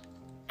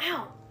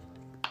 Ow.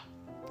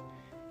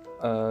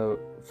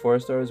 4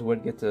 stars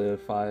would get to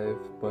 5,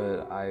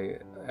 but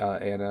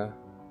Anna.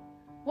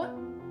 What?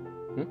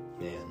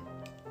 Man.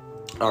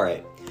 All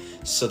right.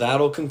 So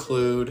that'll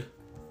conclude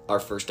our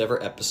first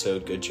ever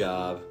episode. Good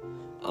job.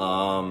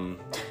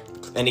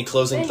 Any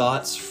closing Thanks.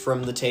 thoughts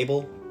from the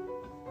table?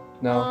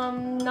 No.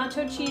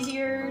 Nacho cheese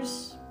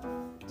ears.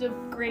 The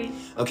great.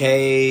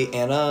 Okay,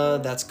 Anna,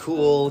 that's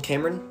cool.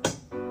 Cameron?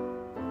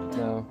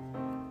 No.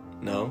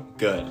 No?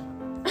 Good.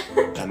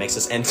 That makes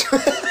us end.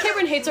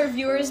 Cameron hates our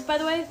viewers, by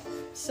the way.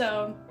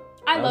 So,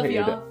 I don't love hate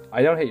your y'all. da-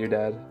 I don't hate your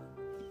dad.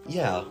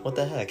 Yeah, what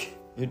the heck?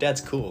 Your dad's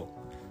cool.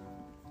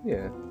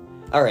 Yeah.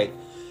 All right.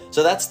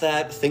 So that's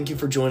that. Thank you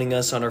for joining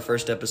us on our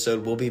first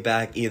episode. We'll be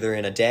back either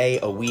in a day,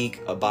 a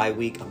week, a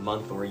bi-week, a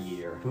month, or a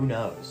year. Who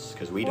knows?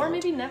 Because we Or don't.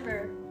 maybe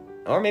never.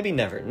 Or maybe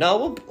never.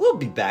 No, we'll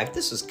be back.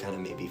 This is kind of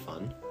maybe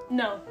fun.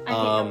 No, I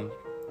hate them.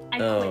 I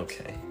quit.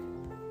 Okay.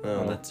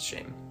 Oh, that's a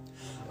shame.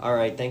 All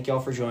right. Thank y'all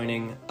for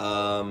joining.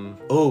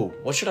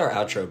 What should our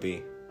outro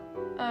be?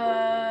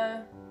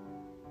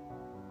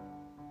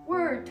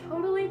 We're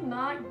totally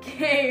not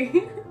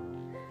gay.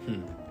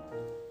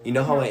 You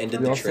know how I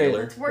ended We the all say-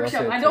 trailer? It's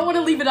workshop. say it I don't want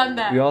to leave it on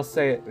that. We all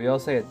say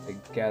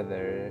it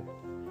together.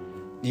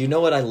 You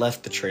know what I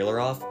left the trailer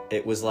off?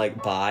 It was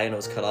like bye and it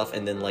was cut off,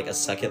 and then like a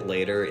second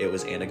later it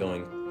was Anna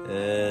going,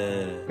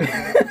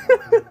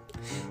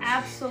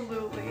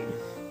 Absolutely.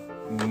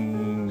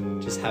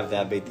 Just have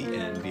that be at the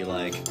end, be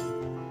like,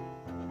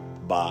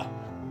 bye.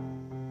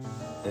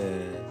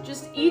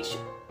 Just it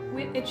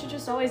should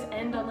just always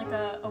end on like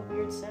a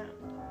weird sound.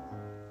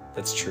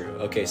 That's true.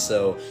 Okay,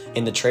 so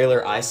in the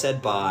trailer I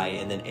said bye,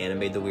 and then Anna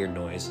made the weird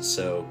noise.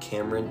 So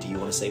Cameron, do you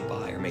want to say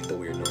bye or make the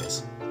weird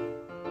noise?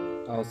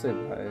 I'll say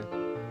bye.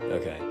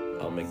 Okay,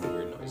 I'll make the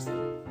weird noise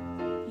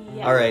then.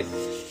 Yeah. All right.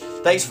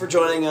 Thanks for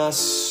joining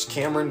us.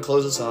 Cameron,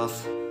 close us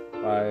off.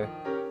 Bye.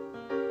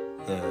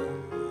 Uh,